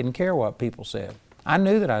where I didn't care what people said. I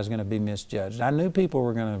knew that I was going to be misjudged. I knew people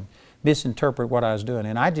were going to misinterpret what I was doing.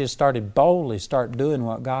 And I just started boldly doing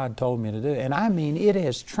what God told me to do. And I mean, it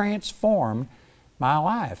has transformed my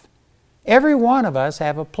life. Every one of us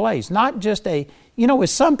have a place, not just with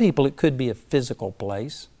some people it could be a physical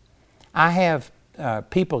place. I have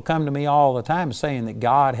people come to me all the time saying that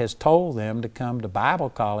God has told them to come to Bible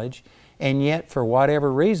college, and yet for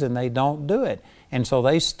whatever reason they don't do it. And so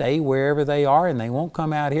they stay wherever they are and they won't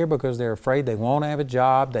come out here because they're afraid they won't have a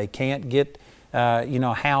job, they can't get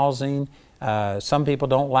housing. Some people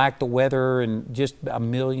don't like the weather and just a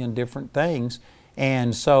million different things.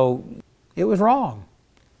 And so it was wrong.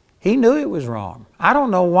 He knew it was wrong. I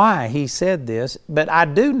don't know why he said this, but I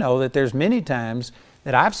do know that there's many times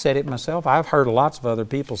that I've said it myself. I've heard lots of other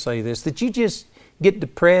people say this, that you just get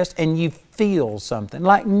depressed and you feel something,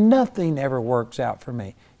 like nothing ever works out for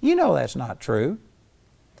me. You know that's not true.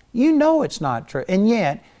 You know it's not true. And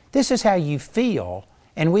yet, this is how you feel,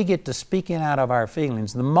 and we get to speaking out of our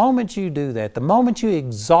feelings. The moment you do that, the moment you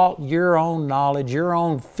exalt your own knowledge, your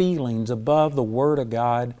own feelings above the Word of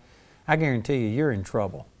God, I guarantee you, you're in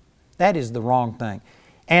trouble. That is the wrong thing.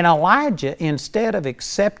 And Elijah, instead of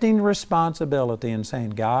accepting responsibility and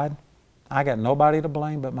saying, God, I got nobody to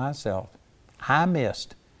blame but myself. I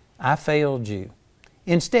missed. I failed you.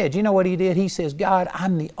 Instead, you know what he did? He says, God,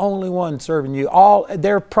 I'm the only one serving you.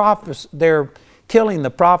 They're prophets, they're killing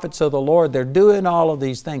the prophets of the Lord. They're doing all of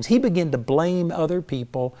these things. He began to blame other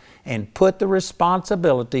people and put the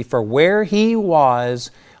responsibility for where he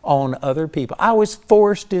was on other people. I was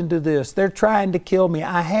forced into this. They're trying to kill me.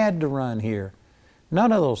 I had to run here.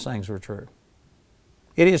 None of those things were true.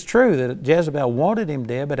 It is true that Jezebel wanted him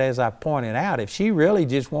dead, but as I pointed out, if she really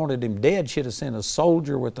just wanted him dead, she'd have sent a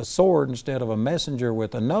soldier with a sword instead of a messenger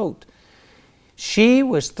with a note. She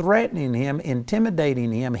was threatening him,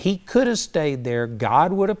 intimidating him. He could have stayed there.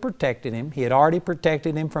 God would have protected him. He had already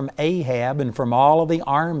protected him from Ahab and from all of the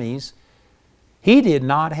armies. He did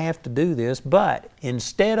not have to do this, but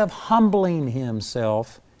instead of humbling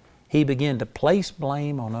himself, he began to place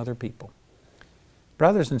blame on other people.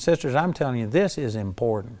 Brothers and sisters, I'm telling you, this is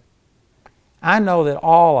important. I know that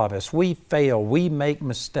all of us, we fail, we make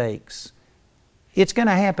mistakes. It's going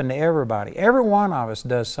to happen to everybody. Every one of us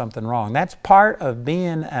does something wrong. That's part of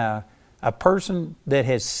being a person that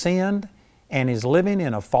has sinned and is living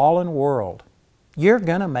in a fallen world. You're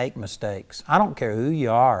going to make mistakes. I don't care who you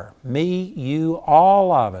are. Me, you,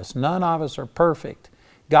 all of us. None of us are perfect.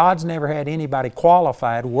 God's never had anybody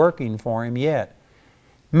qualified working for Him yet.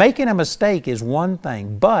 Making a mistake is one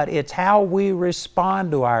thing, but it's how we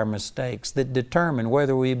respond to our mistakes that determine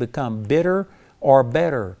whether we become bitter or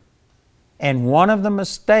better. And one of the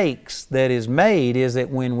mistakes that is made is that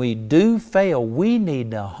when we do fail, we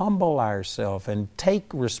need to humble ourselves and take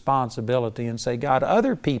responsibility and say, God,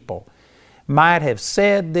 other people might have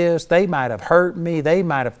said this, they might have hurt me, they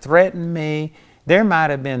might have threatened me, there might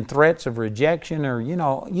have been threats of rejection, or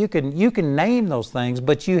you can name those things,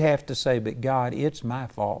 but you have to say, but God, it's my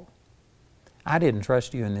fault. I didn't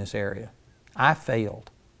trust you in this area. I failed.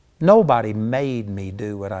 Nobody made me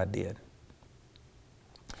do what I did.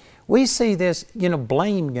 We see this,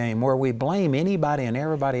 blame game where we blame anybody and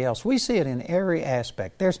everybody else. We see it in every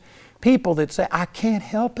aspect. There's people that say, I can't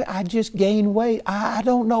help it, I just gained weight. I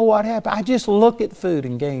don't know what happened. I just look at food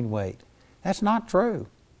and gain weight. That's not true.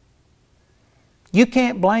 You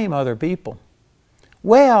can't blame other people.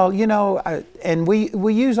 Well, and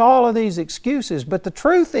we use all of these excuses, but the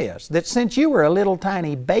truth is that since you were a little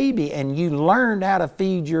tiny baby and you learned how to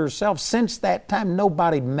feed yourself, since that time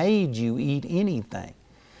nobody made you eat anything.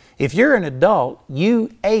 If you're an adult,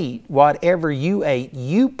 you ate whatever you ate.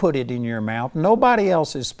 You put it in your mouth. Nobody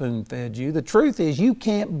else has spoon-fed you. The truth is you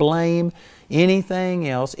can't blame anything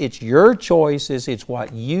else. It's your choices. It's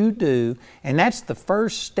what you do. And that's the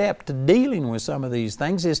first step to dealing with some of these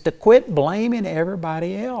things, is to quit blaming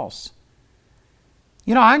everybody else.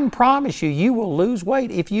 I can promise you, you will lose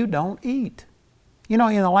weight if you don't eat. In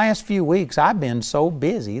the last few weeks, I've been so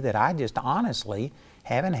busy that I just honestly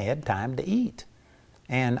haven't had time to eat.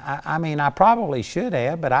 And I probably should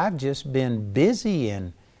have, but I've just been busy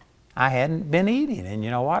and I hadn't been eating. And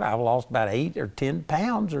you know what? I've lost about 8 or 10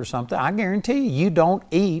 pounds or something. I guarantee you don't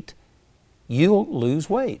eat, you'll lose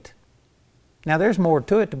weight. Now there's more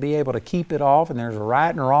to it to be able to keep it off, and there's a right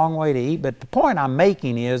and a wrong way to eat. But the point I'm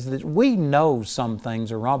making is that we know some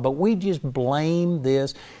things are wrong, but we just blame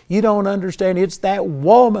this. You don't understand. It's that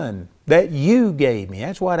woman that you gave me.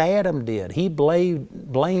 That's what Adam did. He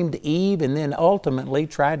blamed Eve and then ultimately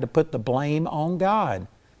tried to put the blame on God.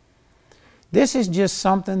 This is just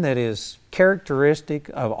something that is characteristic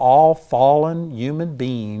of all fallen human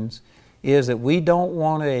beings, is that we don't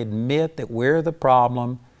want to admit that we're the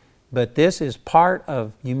problem, but this is part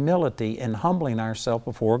of humility and humbling ourselves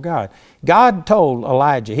before God. God told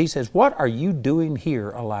Elijah, He says, what are you doing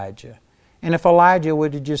here, Elijah? And if Elijah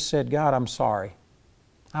would have just said, God, I'm sorry.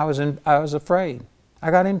 I was afraid.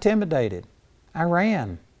 I got intimidated. I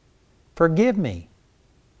ran. Forgive me.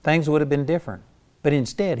 Things would have been different. But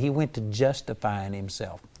instead, he went to justifying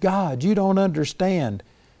himself. God, you don't understand.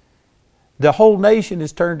 The whole nation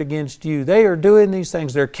is turned against you. They are doing these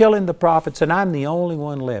things. They're killing the prophets, and I'm the only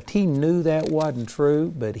one left. He knew that wasn't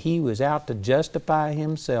true, but he was out to justify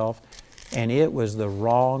himself, and it was the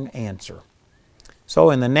wrong answer. So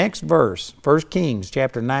in the next verse, 1 Kings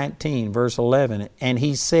chapter 19, verse 11, and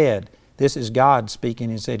he said, this is God speaking,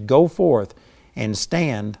 he said, go forth and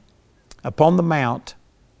stand upon the mount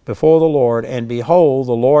before the Lord, and behold,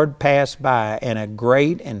 the Lord passed by, and a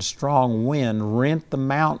great and strong wind rent the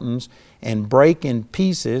mountains and brake in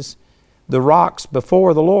pieces the rocks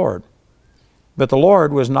before the Lord. But the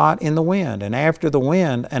Lord was not in the wind, and after the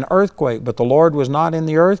wind an earthquake, but the Lord was not in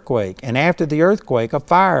the earthquake, and after the earthquake a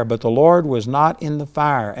fire, but the Lord was not in the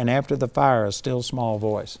fire, and after the fire a still small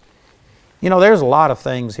voice. There's a lot of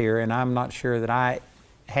things here, and I'm not sure that I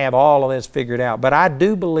have all of this figured out. But I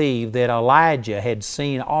do believe that Elijah had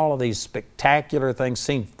seen all of these spectacular things,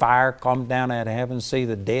 seen fire come down out of heaven, see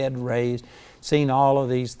the dead raised, seen all of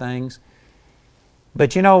these things.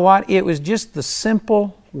 But you know what? It was just the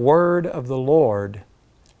simple word of the Lord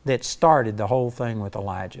that started the whole thing with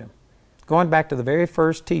Elijah. Going back to the very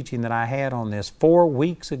first teaching that I had on this 4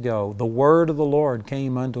 weeks ago, the word of the Lord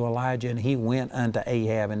came unto Elijah, and he went unto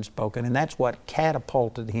Ahab and spoke. And that's what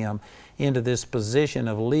catapulted him into this position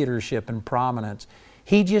of leadership and prominence.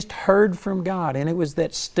 He just heard from God, and it was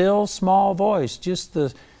that still small voice, just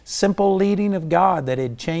the simple leading of God, that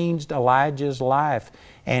had changed Elijah's life.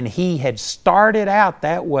 And he had started out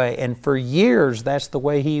that way, and for years that's the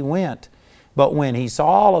way he went. But when he saw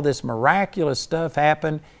all of this miraculous stuff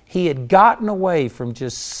happen, he had gotten away from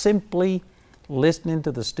just simply listening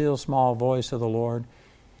to the still small voice of the Lord.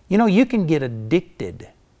 You know, you can get addicted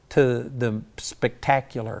to the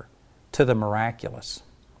spectacular, to the miraculous.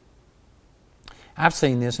 I've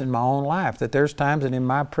seen this in my own life, that there's times that in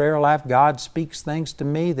my prayer life God speaks things to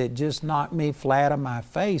me that just knock me flat on my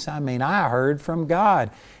face. I mean, I heard from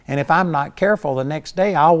God. And if I'm not careful, the next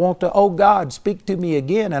day I'll want to, oh God, speak to me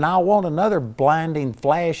again, and I'll want another blinding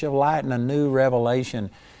flash of light and a new revelation.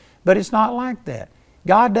 But it's not like that.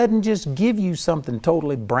 God doesn't just give you something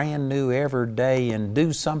totally brand new every day and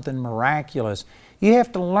do something miraculous. You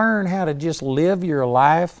have to learn how to just live your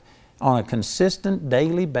life on a consistent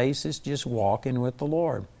daily basis, just walking with the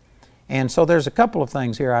Lord. And so there's a couple of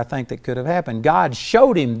things here I think that could have happened. God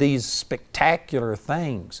showed him these spectacular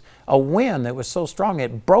things. A wind that was so strong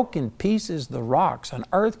it broke in pieces the rocks, an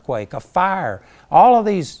earthquake, a fire, all of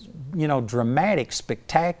these, dramatic,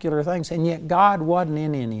 spectacular things. And yet God wasn't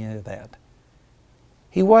in any of that.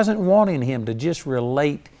 He wasn't wanting him to just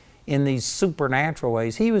relate in these supernatural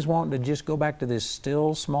ways. He was wanting to just go back to this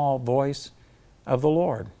still small voice of the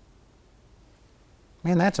Lord.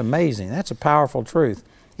 Man, that's amazing. That's a powerful truth.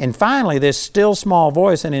 And finally, this still small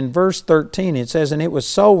voice, and in verse 13 it says, "And it was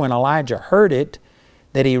so when Elijah heard it,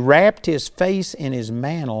 that he wrapped his face in his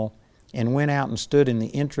mantle and went out and stood in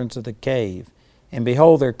the entrance of the cave. And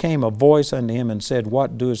behold, there came a voice unto him and said,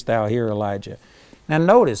 What doest thou here, Elijah?" Now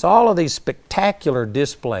notice all of these spectacular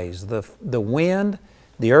displays, the wind,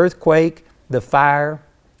 the earthquake, the fire.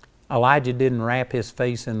 Elijah didn't wrap his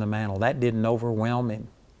face in the mantle. That didn't overwhelm him.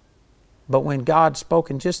 But when God spoke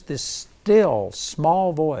in just this still,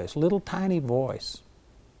 small voice, little tiny voice,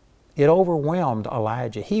 it overwhelmed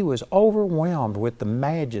Elijah. He was overwhelmed with the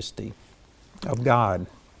majesty of God.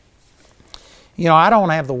 I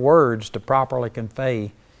don't have the words to properly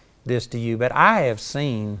convey this to you, but I have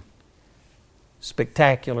seen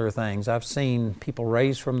spectacular things. I've seen people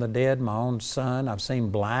raised from the dead, my own son. I've seen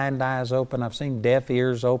blind eyes open. I've seen deaf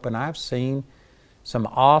ears open. I've seen some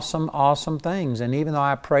awesome, awesome things. And even though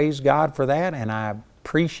I praise God for that and I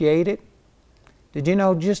appreciate it, did you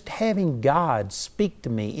know just having God speak to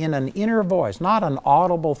me in an inner voice, not an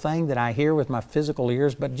audible thing that I hear with my physical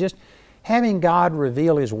ears, but just having God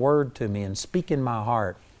reveal His Word to me and speak in my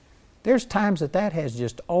heart, there's times that has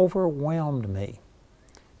just overwhelmed me.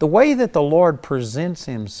 The way that the Lord presents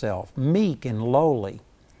Himself, meek and lowly.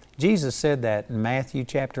 Jesus said that in Matthew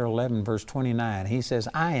chapter 11, verse 29. He says,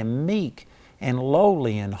 "I am meek and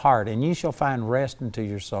lowly in heart, and you shall find rest unto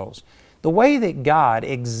your souls." The way that God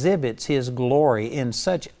exhibits His glory in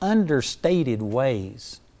such understated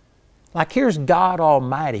ways. Like here's God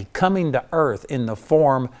Almighty coming to earth in the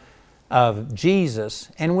form of Jesus.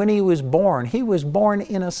 And when He was born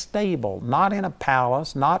in a stable, not in a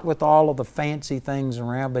palace, not with all of the fancy things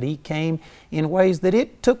around, but He came in ways that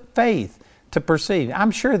it took faith to perceive.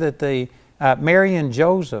 I'm sure that the Mary and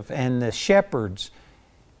Joseph and the shepherds,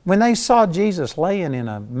 when they saw Jesus laying in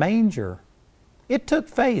a manger, it took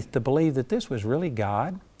faith to believe that this was really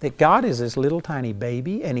God, that God is this little tiny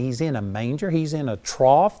baby and He's in a manger, He's in a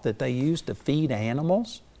trough that they used to feed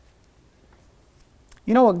animals.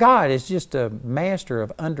 You know what? God is just a master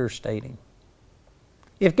of understating.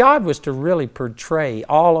 If God was to really portray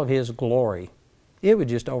all of His glory, it would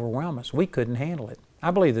just overwhelm us. We couldn't handle it. I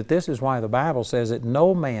believe that this is why the Bible says that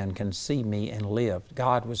no man can see me and live.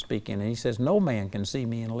 God was speaking, and He says, no man can see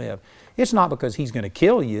me and live. It's not because He's going to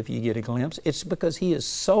kill you if you get a glimpse. It's because He is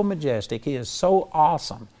so majestic, He is so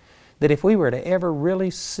awesome, that if we were to ever really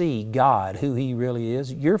see God, who He really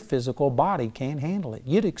is, your physical body can't handle it.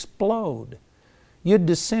 You'd explode. You'd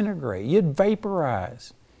disintegrate. You'd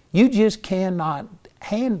vaporize. You just cannot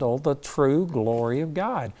handle the true glory of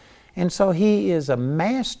God. And so He is a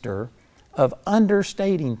master of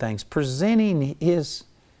understating things, presenting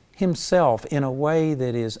Himself in a way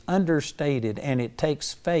that is understated, and it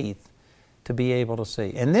takes faith to be able to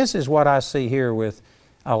see. And this is what I see here with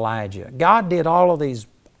Elijah. God did all of these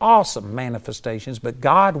awesome manifestations, but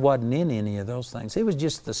God wasn't in any of those things. It was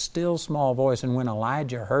just the still small voice. And when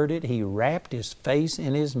Elijah heard it, he wrapped his face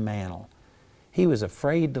in his mantle. He was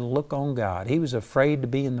afraid to look on God. He was afraid to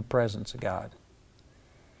be in the presence of God.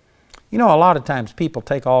 You know, a lot of times people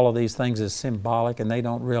take all of these things as symbolic and they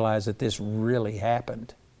don't realize that this really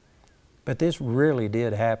happened. But this really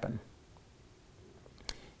did happen.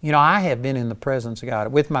 You know, I have been in the presence of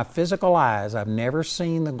God. With my physical eyes, I've never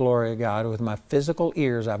seen the glory of God. With my physical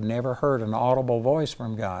ears, I've never heard an audible voice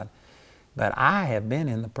from God. But I have been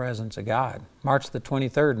in the presence of God. March the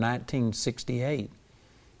 23rd, 1968.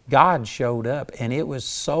 God showed up, and it was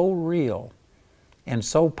so real and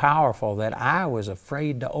so powerful that I was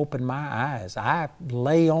afraid to open my eyes. I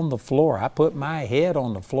lay on the floor. I put my head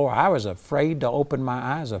on the floor. I was afraid to open my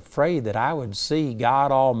eyes, afraid that I would see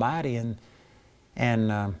God Almighty.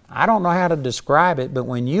 And I don't know how to describe it, but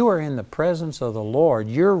when you are in the presence of the Lord,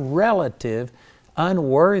 your relative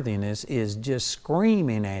unworthiness is just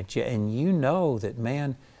screaming at you, and you know that,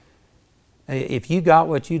 man, if you got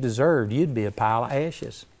what you deserved, you'd be a pile of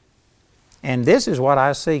ashes. And this is what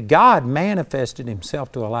I see. God manifested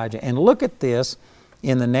Himself to Elijah. And look at this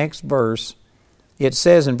in the next verse. It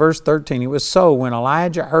says in verse 13, it was so when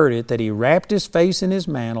Elijah heard it that he wrapped his face in his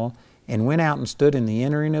mantle and went out and stood in the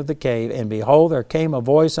entering of the cave. And behold, there came a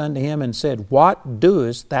voice unto him and said, What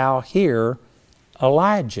doest thou here,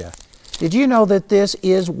 Elijah? Did you know that this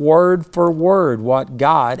is word for word what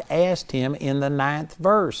God asked him in the 9th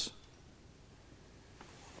verse?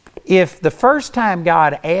 If the first time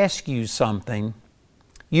God asks you something,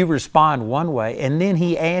 you respond one way, and then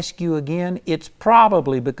He asks you again, it's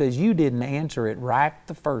probably because you didn't answer it right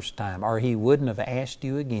the first time, or He wouldn't have asked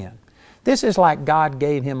you again. This is like God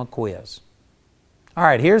gave him a quiz. All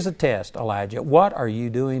right, here's a test, Elijah. What are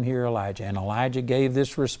you doing here, Elijah? And Elijah gave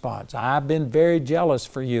this response. I've been very jealous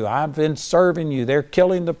for you. I've been serving you. They're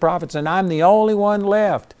killing the prophets, and I'm the only one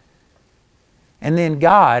left. And then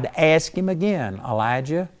God asked him again,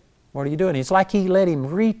 Elijah, what are you doing? It's like He let him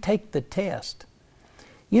retake the test.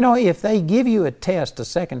 You know, if they give you a test a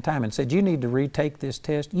second time and said, you need to retake this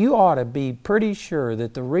test, you ought to be pretty sure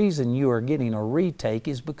that the reason you are getting a retake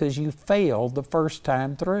is because you failed the first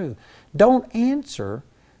time through. Don't answer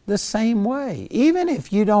the same way. Even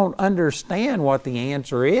if you don't understand what the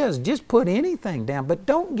answer is, just put anything down. But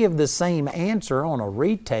don't give the same answer on a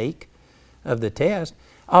retake of the test.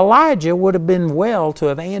 Elijah would have been well to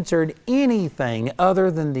have answered anything other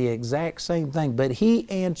than the exact same thing, but he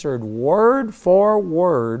answered word for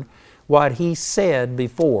word what he said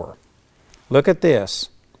before. Look at this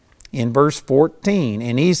in verse 14.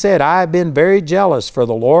 And he said, I have been very jealous for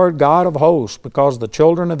the Lord God of hosts, because the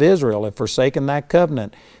children of Israel have forsaken thy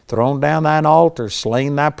covenant, thrown down thine altars,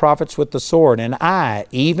 slain thy prophets with the sword. And I,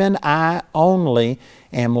 even I only,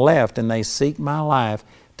 am left, and they seek my life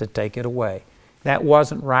to take it away. That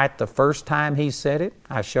wasn't right the first time he said it.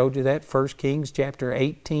 I showed you that, 1 Kings chapter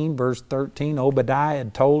 18, verse 13. Obadiah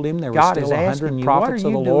had told him there were still 100 prophets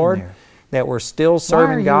of the Lord that were still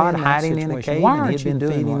serving God, hiding in a cave, and He had been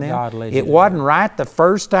feeding them. It wasn't right the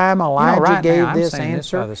first time Elijah gave this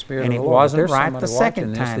answer, and it wasn't right the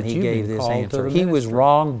second time he gave this answer. He was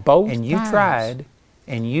wrong both times. And you tried,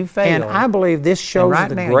 and you failed. And I believe this shows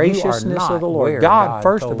the graciousness of the Lord. God,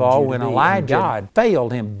 first of all, when Elijah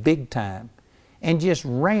failed him big time, and just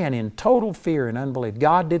ran in total fear and unbelief.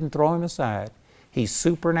 God didn't throw him aside. He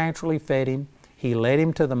supernaturally fed him. He led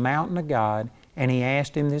him to the mountain of God, and He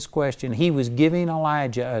asked him this question. He was giving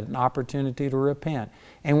Elijah an opportunity to repent.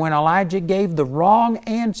 And when Elijah gave the wrong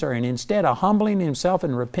answer, and instead of humbling himself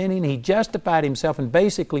and repenting, he justified himself and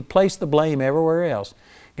basically placed the blame everywhere else.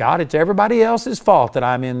 God, it's everybody else's fault that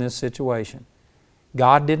I'm in this situation.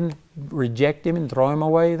 God didn't reject him and throw him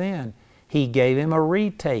away then. He gave him a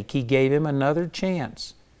retake. He gave him another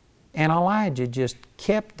chance. And Elijah just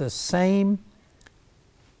kept the same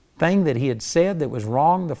thing that he had said that was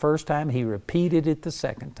wrong the first time. He repeated it the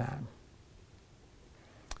second time.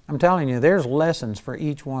 I'm telling you, there's lessons for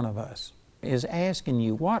each one of us. Is asking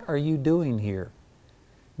you, what are you doing here?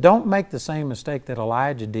 Don't make the same mistake that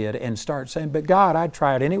Elijah did and start saying, but God, I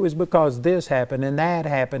tried, and it was because this happened and that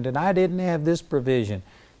happened, and I didn't have this provision.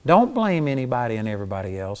 Don't blame anybody and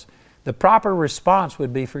everybody else. The proper response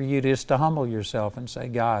would be for you just to humble yourself and say,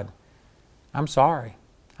 God, I'm sorry.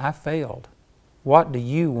 I failed. What do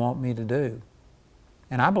you want me to do?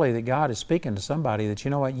 And I believe that God is speaking to somebody that, you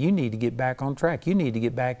know what, you need to get back on track. You need to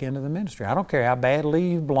get back into the ministry. I don't care how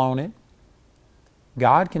badly you've blown it.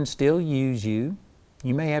 God can still use you.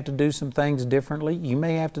 You may have to do some things differently. You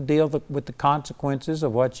may have to deal with the consequences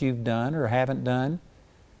of what you've done or haven't done.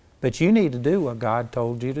 But you need to do what God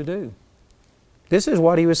told you to do. This is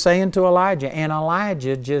what he was saying to Elijah, and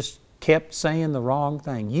Elijah just kept saying the wrong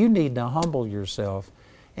thing. You need to humble yourself,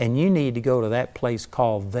 and you need to go to that place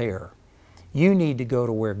called there. You need to go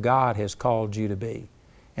to where God has called you to be.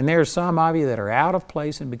 And there are some of you that are out of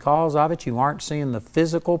place, and because of it, you aren't seeing the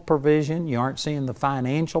physical provision, you aren't seeing the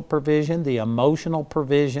financial provision, the emotional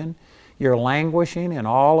provision. You're languishing in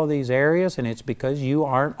all of these areas, and it's because you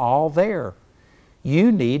aren't all there.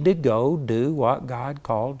 You need to go do what God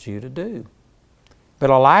called you to do. But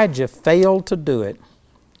Elijah failed to do it.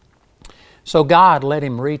 So God let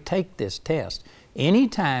him retake this test.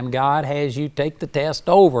 Anytime God has you take the test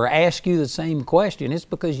over, ask you the same question, it's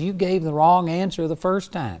because you gave the wrong answer the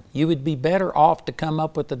first time. You would be better off to come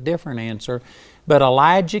up with a different answer. But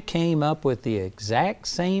Elijah came up with the exact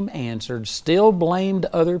same answer, still blamed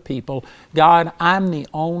other people. God, I'm the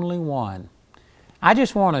only one. I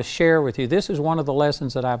just want to share with you, this is one of the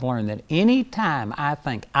lessons that I've learned, that any time I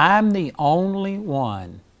think I'm the only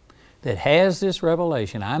one that has this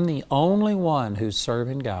revelation, I'm the only one who's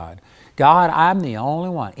serving God. God, I'm the only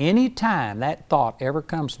one. Any time that thought ever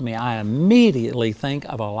comes to me, I immediately think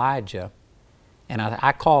of Elijah, and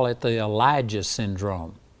I call it the Elijah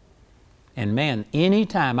syndrome. And man,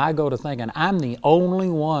 anytime I go to thinking I'm the only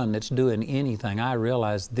one that's doing anything, I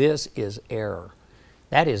realize this is error.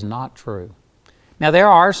 That is not true. Now, there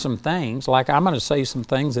are some things, like I'm going to say some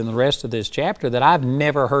things in the rest of this chapter that I've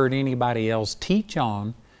never heard anybody else teach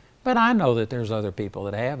on, but I know that there's other people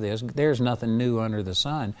that have this. There's nothing new under the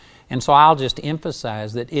sun. And so I'll just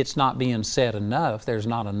emphasize that it's not being said enough. There's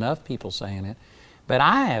not enough people saying it. But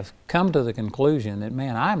I have come to the conclusion that,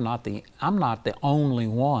 man, I'm not the only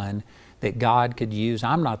one that God could use.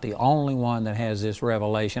 I'm not the only one that has this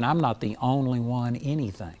revelation. I'm not the only one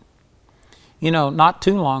anything. You know, not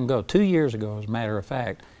too long ago, 2 years ago as a matter of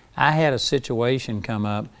fact, I had a situation come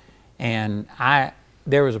up, and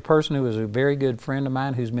there was a person who was a very good friend of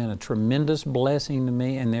mine who's been a tremendous blessing to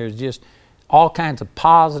me, and there's just all kinds of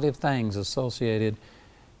positive things associated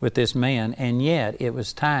with this man, and yet it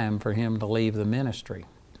was time for him to leave the ministry.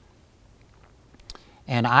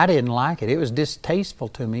 And I didn't like it. It was distasteful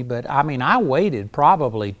to me, but I waited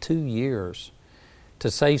probably 2 years to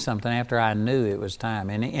say something after I knew it was time.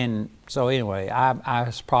 And so anyway, I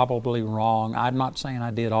was probably wrong. I'm not saying I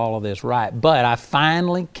did all of this right, but I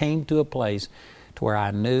finally came to a place to where I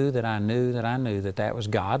knew that that was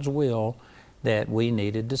God's will, that we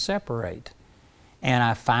needed to separate. And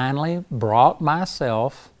I finally brought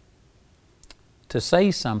myself to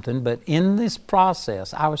say something, but in this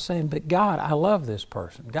process, I was saying, but God, I love this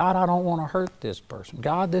person. God, I don't want to hurt this person.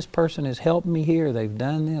 God, this person has helped me here. They've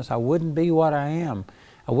done this. I wouldn't be what I am.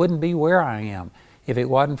 I wouldn't be where I am if it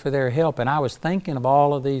wasn't for their help. And I was thinking of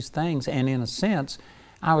all of these things, and in a sense,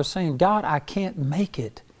 I was saying, God, I can't make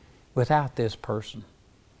it without this person.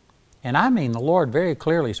 And the Lord very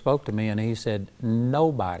clearly spoke to me, and He said,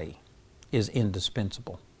 nobody is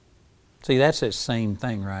indispensable. See, that's that same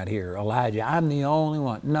thing right here. Elijah, I'm the only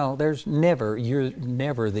one. No, you're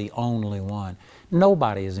never the only one.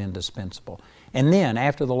 Nobody is indispensable. And then,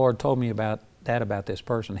 after the Lord told me about this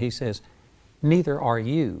person, He says, neither are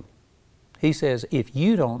you. He says, if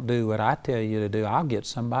you don't do what I tell you to do, I'll get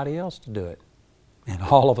somebody else to do it. And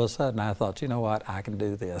all of a sudden I thought, you know what, I can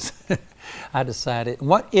do this. I decided,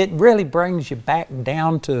 it really brings you back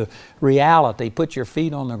down to reality. Put your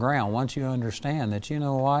feet on the ground once you understand that, you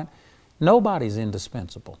know what, nobody's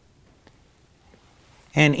indispensable.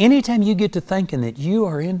 And anytime you get to thinking that you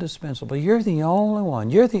are indispensable, you're the only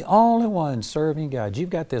one serving God. You've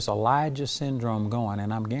got this Elijah syndrome going,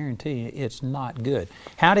 and I'm guaranteeing you it's not good.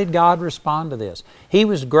 How did God respond to this? He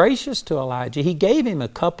was gracious to Elijah. He gave him a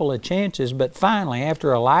couple of chances, but finally,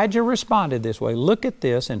 after Elijah responded this way, look at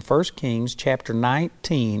this in 1 Kings chapter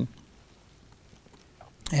 19,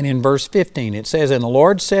 and in verse 15, it says, And the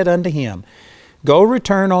Lord said unto him, Go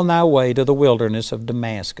return on thy way to the wilderness of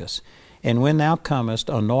Damascus. And when thou comest,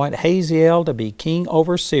 anoint Hazael to be king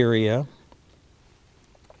over Syria,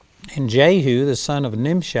 and Jehu the son of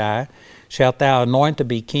Nimshi shalt thou anoint to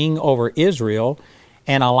be king over Israel,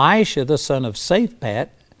 and Elisha the son of Shaphat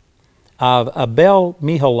of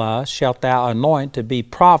Abel-Meholah shalt thou anoint to be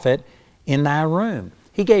prophet in thy room.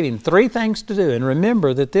 He gave him 3 things to do, and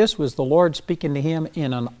remember that this was the Lord speaking to him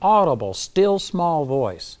in an audible, still small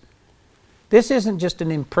voice. This isn't just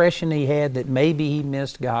an impression he had that maybe he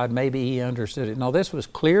missed God, maybe he understood it. No, this was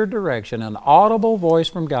clear direction, an audible voice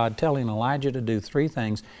from God telling Elijah to do 3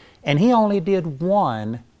 things. And he only did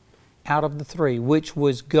 1 out of the 3, which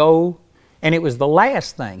was go, and it was the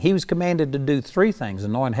last thing. He was commanded to do 3 things: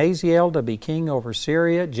 anoint Hazael to be king over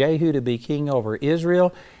Syria, Jehu to be king over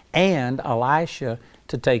Israel, and Elisha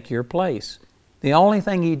to take your place. The only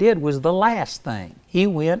thing he did was the last thing. He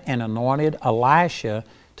went and anointed Elisha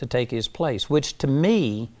to take his place, which to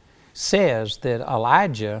me says that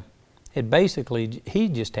Elijah had basically, he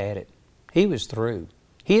just had it. He was through.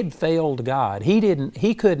 He had failed God.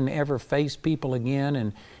 He couldn't ever face people again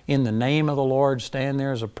and in the name of the Lord stand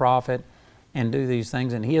there as a prophet and do these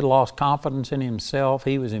things. And he had lost confidence in himself.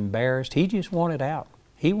 He was embarrassed. He just wanted out.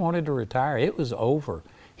 He wanted to retire. It was over.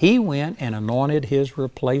 He went and anointed his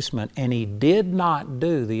replacement, and he did not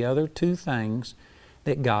do the other two things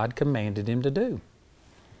that God commanded him to do.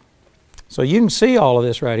 So you can see all of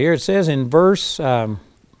this right here. It says in verse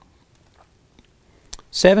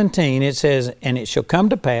 17, it says, "And it shall come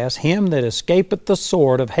to pass, him that escapeth the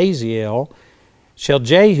sword of Hazael shall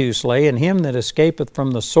Jehu slay, and him that escapeth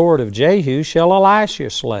from the sword of Jehu shall Elisha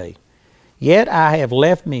slay. Yet I have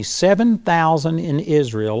left me 7,000 in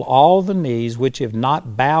Israel, all the knees which have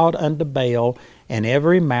not bowed unto Baal, and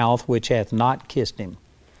every mouth which hath not kissed him."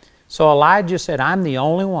 So Elijah said, I'm the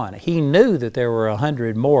only one. He knew that there were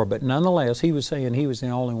 100 more, but nonetheless, he was saying he was the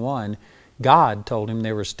only one. God told him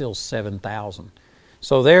there were still 7,000.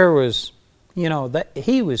 So there was, that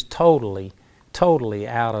he was totally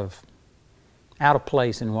out of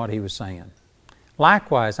place in what he was saying.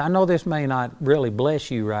 Likewise, I know this may not really bless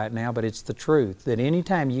you right now, but it's the truth, that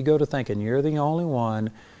anytime you go to thinking you're the only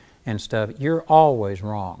one and stuff, you're always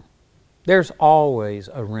wrong. There's always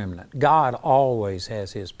a remnant. God always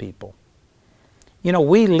has His people.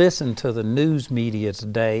 We listen to the news media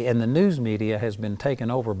today, and the news media has been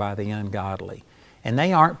taken over by the ungodly. And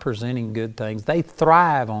they aren't presenting good things. They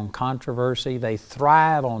thrive on controversy. They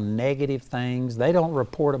thrive on negative things. They don't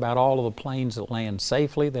report about all of the planes that land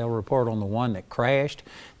safely. They'll report on the one that crashed.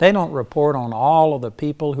 They don't report on all of the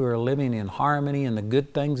people who are living in harmony and the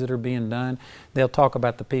good things that are being done. They'll talk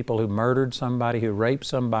about the people who murdered somebody, who raped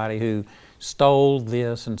somebody, who stole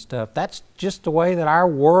this and stuff. That's just the way that our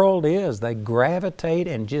world is. They gravitate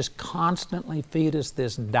and just constantly feed us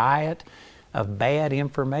this diet of bad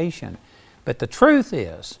information. But the truth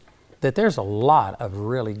is that there's a lot of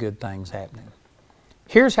really good things happening.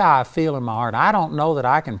 Here's how I feel in my heart. I don't know that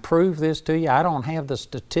I can prove this to you. I don't have the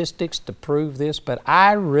statistics to prove this, but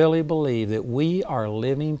I really believe that we are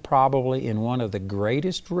living probably in one of the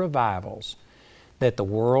greatest revivals that the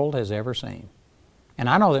world has ever seen. And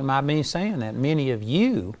I know that by me saying that, many of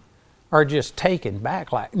you are just taken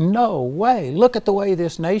back like, no way, look at the way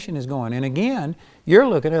this nation is going. And again, you're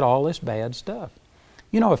looking at all this bad stuff.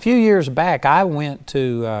 A few years back, I went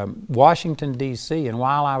to Washington, D.C., and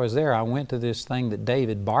while I was there, I went to this thing that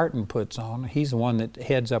David Barton puts on. He's the one that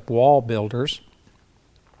heads up Wall Builders.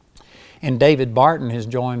 And David Barton has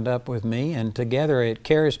joined up with me, and together at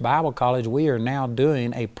Charis Bible College, we are now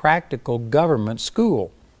doing a practical government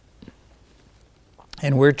school.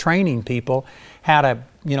 And we're training people how to,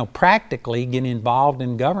 practically get involved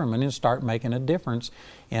in government and start making a difference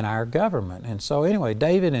in our government. And so anyway,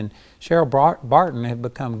 David and Cheryl Barton have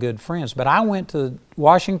become good friends. But I went to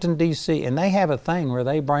Washington, D.C., and they have a thing where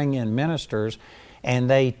they bring in ministers and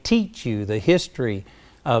they teach you the history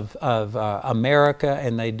of America,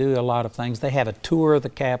 and they do a lot of things. They have a tour of the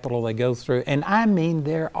Capitol they go through. And I mean,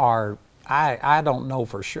 there are, I don't know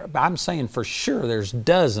for sure, but I'm saying for sure there's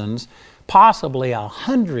dozens, possibly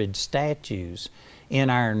 100 statues in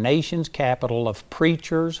our nation's capital of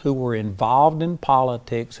preachers who were involved in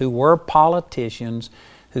politics, who were politicians,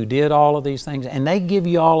 who did all of these things. And they give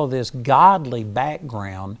you all of this godly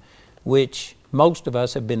background, which most of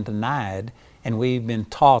us have been denied, and we've been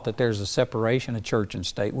taught that there's a separation of church and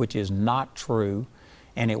state, which is not true,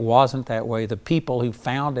 and it wasn't that way. The people who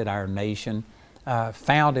founded our nation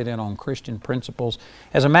founded it on Christian principles.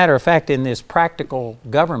 As a matter of fact, in this practical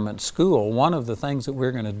government school, one of the things that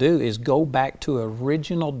we're going to do is go back to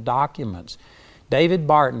original documents. David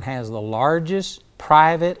Barton has the largest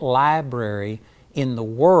private library in the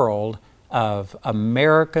world of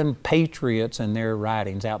American patriots and their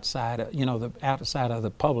writings outside of, outside of the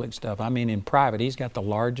public stuff. I mean, in private, he's got the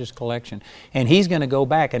largest collection. And he's going to go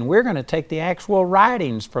back, and we're going to take the actual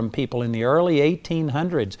writings from people in the early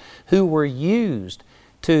 1800s who were used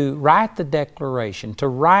to write the Declaration, to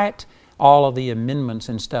write all of the amendments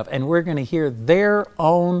and stuff. And we're going to hear their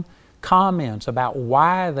own comments about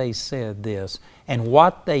why they said this and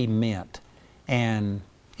what they meant. And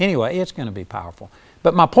anyway, it's going to be powerful.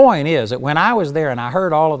 But my point is that when I was there and I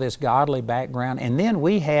heard all of this godly background, and then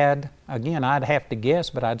we had, again, I'd have to guess,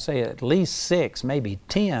 but I'd say at least 6, maybe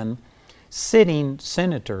 10 sitting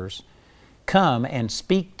senators come and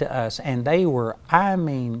speak to us, and they were,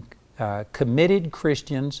 committed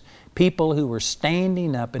Christians, people who were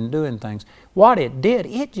standing up and doing things. What it did,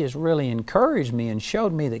 it just really encouraged me and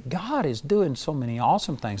showed me that God is doing so many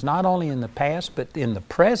awesome things, not only in the past, but in the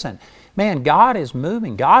present. Man, God is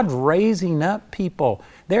moving. God's raising up people.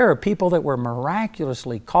 There are people that were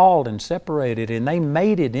miraculously called and separated, and they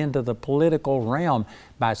made it into the political realm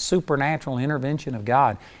by supernatural intervention of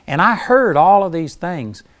God. And I heard all of these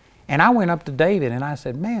things, and I went up to David and I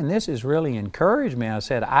said, man, this has really encouraged me. I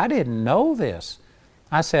said, I didn't know this.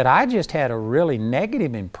 I said, I just had a really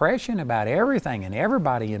negative impression about everything and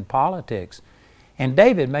everybody in politics. And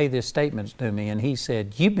David made this statement to me, and he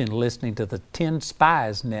said, you've been listening to the 10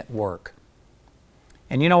 Spies Network.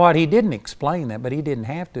 And you know what? He didn't explain that, but he didn't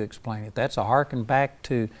have to explain it. That's a harken back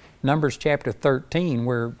to Numbers chapter 13,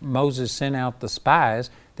 where Moses sent out the spies.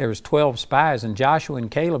 There was 12 spies, and Joshua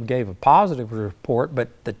and Caleb gave a positive report, but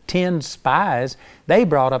the 10 spies, they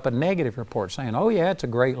brought up a negative report saying, oh yeah, it's a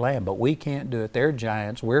great land, but we can't do it. They're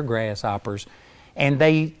giants, we're grasshoppers. And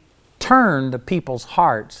they turned the people's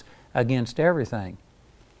hearts against everything.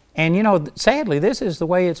 And you know, sadly, this is the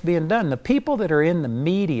way it's being done. The people that are in the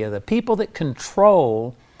media, the people that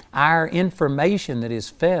control our information that is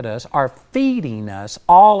fed us, are feeding us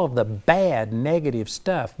all of the bad, negative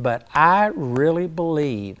stuff. But I really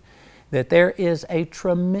believe that there is a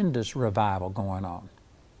tremendous revival going on.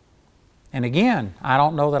 And again, I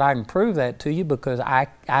don't know that I can prove that to you because I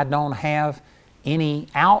don't have any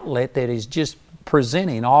outlet that is just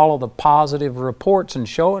presenting all of the positive reports and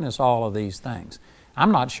showing us all of these things.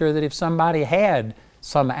 I'm not sure that if somebody had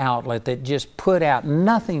some outlet that just put out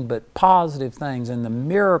nothing but positive things and the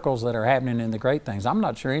miracles that are happening and the great things, I'm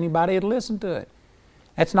not sure anybody would listen to it.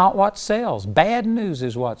 That's not what sells. Bad news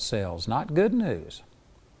is what sells, not good news.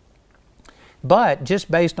 But just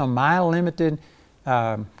based on my limited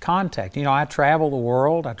contact, you know, I travel the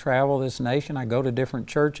world, I travel this nation, I go to different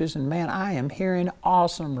churches, and man, I am hearing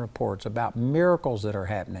awesome reports about miracles that are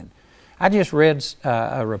happening. I just read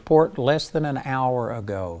a report less than an hour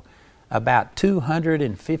ago about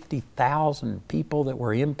 250,000 people that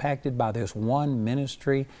were impacted by this one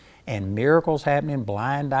ministry, and miracles happening,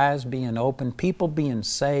 blind eyes being opened, people being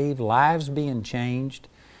saved, lives being changed.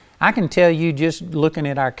 I can tell you, just looking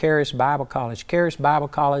at our Charis Bible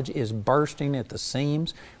College is bursting at the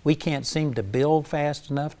seams. We can't seem to build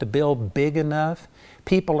fast enough, to build big enough.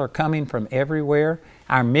 People are coming from everywhere.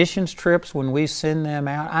 Our missions trips, when we send them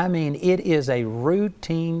out, I mean, it is a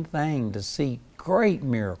routine thing to see great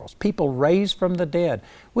miracles. People raised from the dead.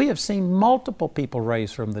 We have seen multiple people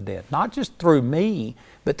raised from the dead, not just through me,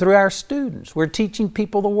 but through our students. We're teaching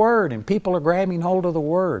people the Word, and people are grabbing hold of the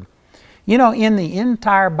Word. You know, in the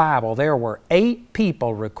entire Bible, there were 8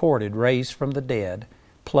 people recorded raised from the dead,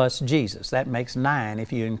 plus Jesus. That makes 9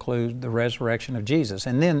 if you include the resurrection of Jesus.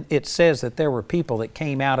 And then it says that there were people that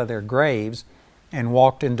came out of their graves and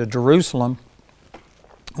walked into Jerusalem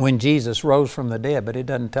when Jesus rose from the dead, but it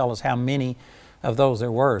doesn't tell us how many of those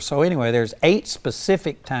there were. So anyway, there's 8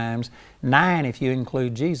 specific times, 9 if you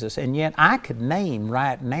include Jesus, and yet I could name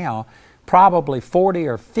right now probably 40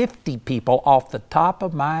 or 50 people off the top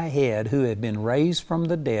of my head who have been raised from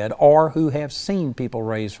the dead or who have seen people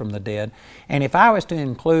raised from the dead. And if I was to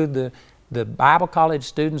include the Bible college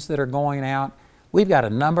students that are going out, we've got a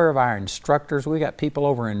number of our instructors. We've got people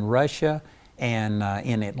over in Russia and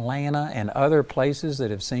in Atlanta and other places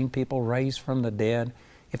that have seen people raised from the dead.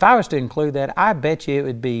 If I was to include that, I bet you it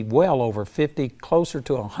would be well over 50, closer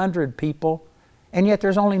to 100 people, and yet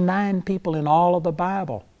there's only 9 people in all of the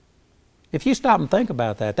Bible. If you stop and think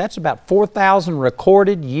about that, that's about 4,000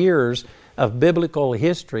 recorded years of biblical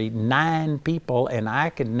history, 9 people, and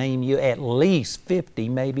I could name you at least 50,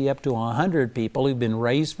 maybe up to 100 people who've been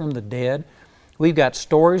raised from the dead. We've got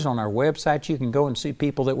stories on our website. You can go and see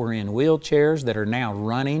people that were in wheelchairs that are now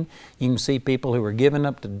running. You can see people who were given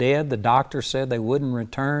up to dead. The doctor said they wouldn't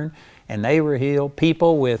return, and they were healed.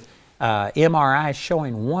 People with MRIs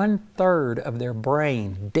showing 1/3 of their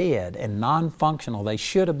brain dead and non-functional. They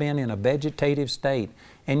should have been in a vegetative state,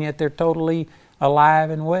 and yet they're totally alive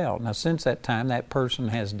and well. Now, since that time, that person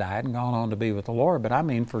has died and gone on to be with the Lord, but I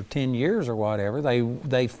mean for 10 years or whatever,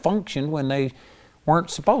 they functioned when they weren't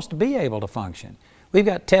supposed to be able to function. We've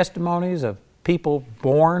got testimonies of people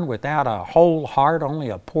born without a whole heart, only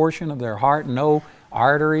a portion of their heart, no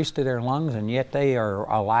arteries to their lungs, and yet they are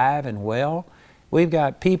alive and well. We've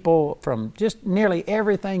got people from just nearly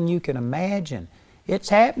everything you can imagine. It's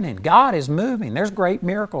happening. God is moving. There's great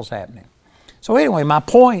miracles happening. So anyway, my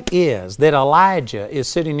point is that Elijah is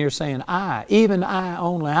sitting here saying, even I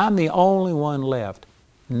only, I'm the only one left.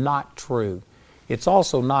 Not true. It's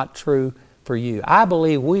also not true for you. I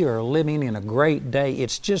believe we are living in a great day.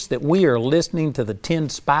 It's just that we are listening to the 10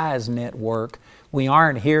 Spies Network we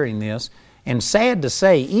aren't hearing this. And sad to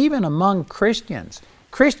say, even among Christians,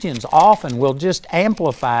 Christians often will just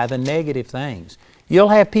amplify the negative things. You'll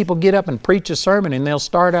have people get up and preach a sermon and they'll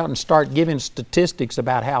start out and start giving statistics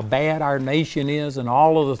about how bad our nation is and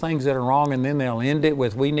all of the things that are wrong, and then they'll end it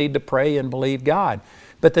with, we need to pray and believe God.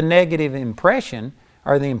 But the negative impression,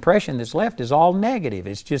 or the impression that's left, is all negative.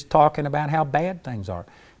 It's just talking about how bad things are.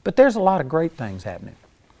 But there's a lot of great things happening.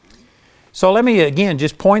 So let me again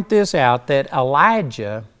just point this out, that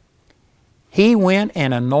Elijah, he went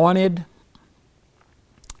and anointed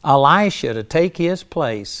Elisha to take his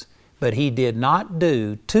place, but he did not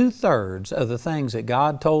do 2/3 of the things that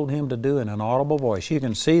God told him to do in an audible voice. You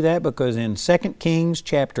can see that because in 2 Kings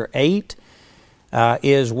chapter 8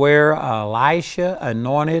 is where Elisha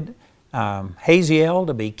anointed Hazael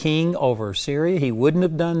to be king over Syria. He wouldn't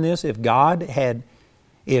have done this if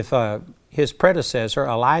his predecessor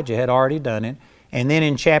Elijah had already done it. And then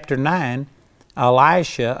in chapter 9,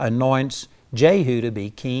 Elisha anoints Jehu to be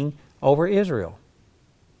king over Israel.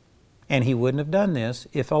 And he wouldn't have done this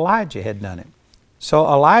if Elijah had done it. So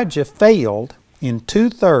Elijah failed in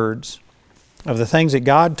 2/3 of the things that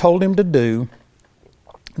God told him to do.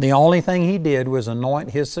 The only thing he did was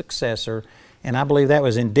anoint his successor, and I believe that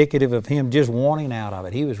was indicative of him just wanting out of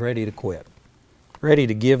it. He was ready to quit, ready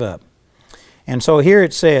to give up. And so here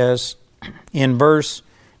it says in verse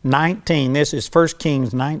 19, this is 1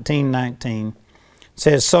 Kings 19:19, it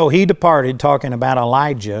says, "So he departed," talking about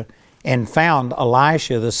Elijah, "and found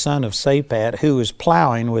Elisha the son of Shaphat, who was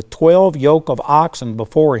plowing with 12 yoke of oxen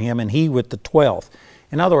before him, and he with the 12th.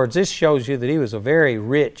 In other words, this shows you that he was a very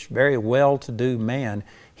rich, very well-to-do man.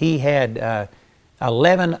 He had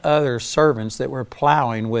 11 other servants that were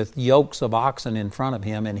plowing with yokes of oxen in front of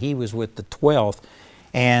him, and he was with the 12th.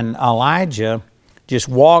 And Elijah just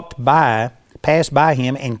passed by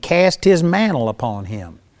him, and cast his mantle upon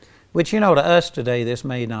him. Which, to us today, this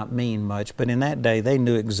may not mean much, but in that day, they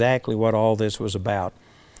knew exactly what all this was about.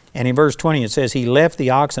 And in verse 20, it says, "He left the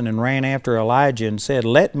oxen and ran after Elijah and said,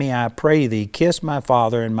 'Let me, I pray thee, kiss my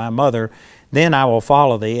father and my mother, then I will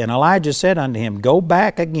follow thee.' And Elijah said unto him, 'Go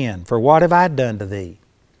back again, for what have I done to thee?'"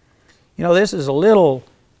 This is a little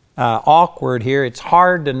awkward here. It's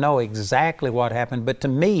hard to know exactly what happened, but to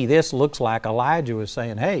me, this looks like Elijah was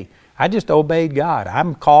saying, "Hey, I just obeyed God.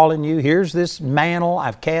 I'm calling you. Here's this mantle.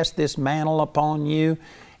 I've cast this mantle upon you,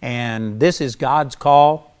 and this is God's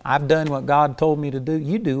call. I've done what God told me to do.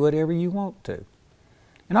 You do whatever you want to."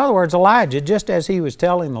 In other words, Elijah, just as he was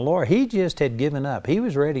telling the Lord, he just had given up. He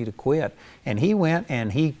was ready to quit. And he went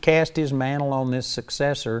and he cast his mantle on this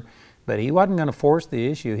successor, but he wasn't going to force the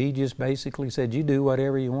issue. He just basically said, "You do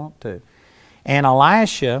whatever you want to." And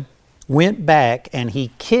Elisha went back and he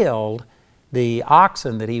killed the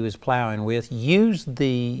oxen that he was plowing with, used the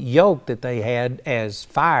yoke that they had as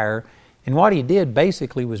fire, and what he did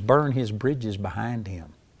basically was burn his bridges behind him.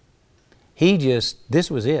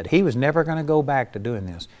 This was it. He was never going to go back to doing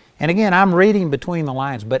this. And again, I'm reading between the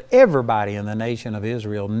lines, but everybody in the nation of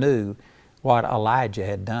Israel knew what Elijah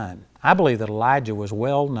had done. I believe that Elijah was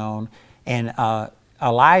well known, and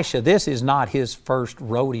Elisha, this is not his first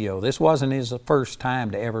rodeo. This wasn't his first time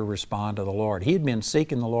to ever respond to the Lord. He had been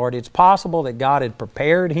seeking the Lord. It's possible that God had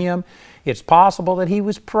prepared him. It's possible that he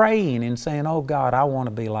was praying and saying, "Oh God, I want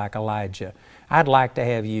to be like Elijah. I'd like to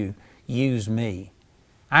have you use me."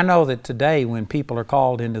 I know that today when people are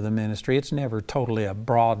called into the ministry, it's never totally a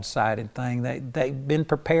broad-sided thing. They've been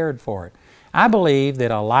prepared for it. I believe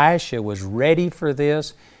that Elisha was ready for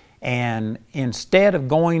this, and instead of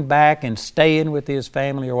going back and staying with his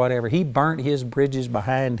family or whatever, he burnt his bridges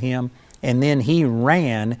behind him, and then he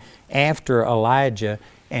ran after Elijah,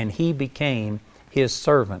 and he became his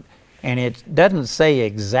servant. And it doesn't say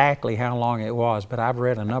exactly how long it was, but I've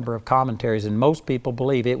read a number of commentaries, and most people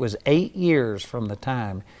believe it was 8 years from the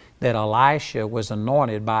time that Elisha was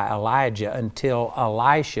anointed by Elijah until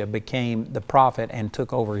Elisha became the prophet and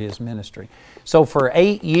took over his ministry. So for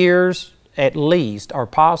 8 years at least, or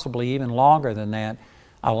possibly even longer than that,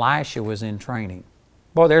 Elisha was in training.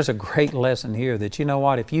 Boy, there's a great lesson here that, you know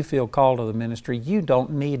what, if you feel called to the ministry, you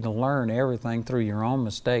don't need to learn everything through your own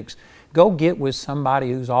mistakes. Go get with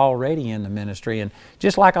somebody who's already in the ministry. And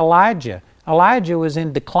just like Elijah was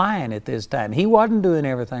in decline at this time. He wasn't doing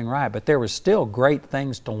everything right, but there was still great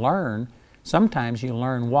things to learn. Sometimes you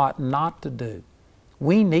learn what not to do.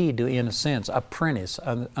 We need to, in a sense, apprentice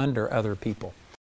under other people.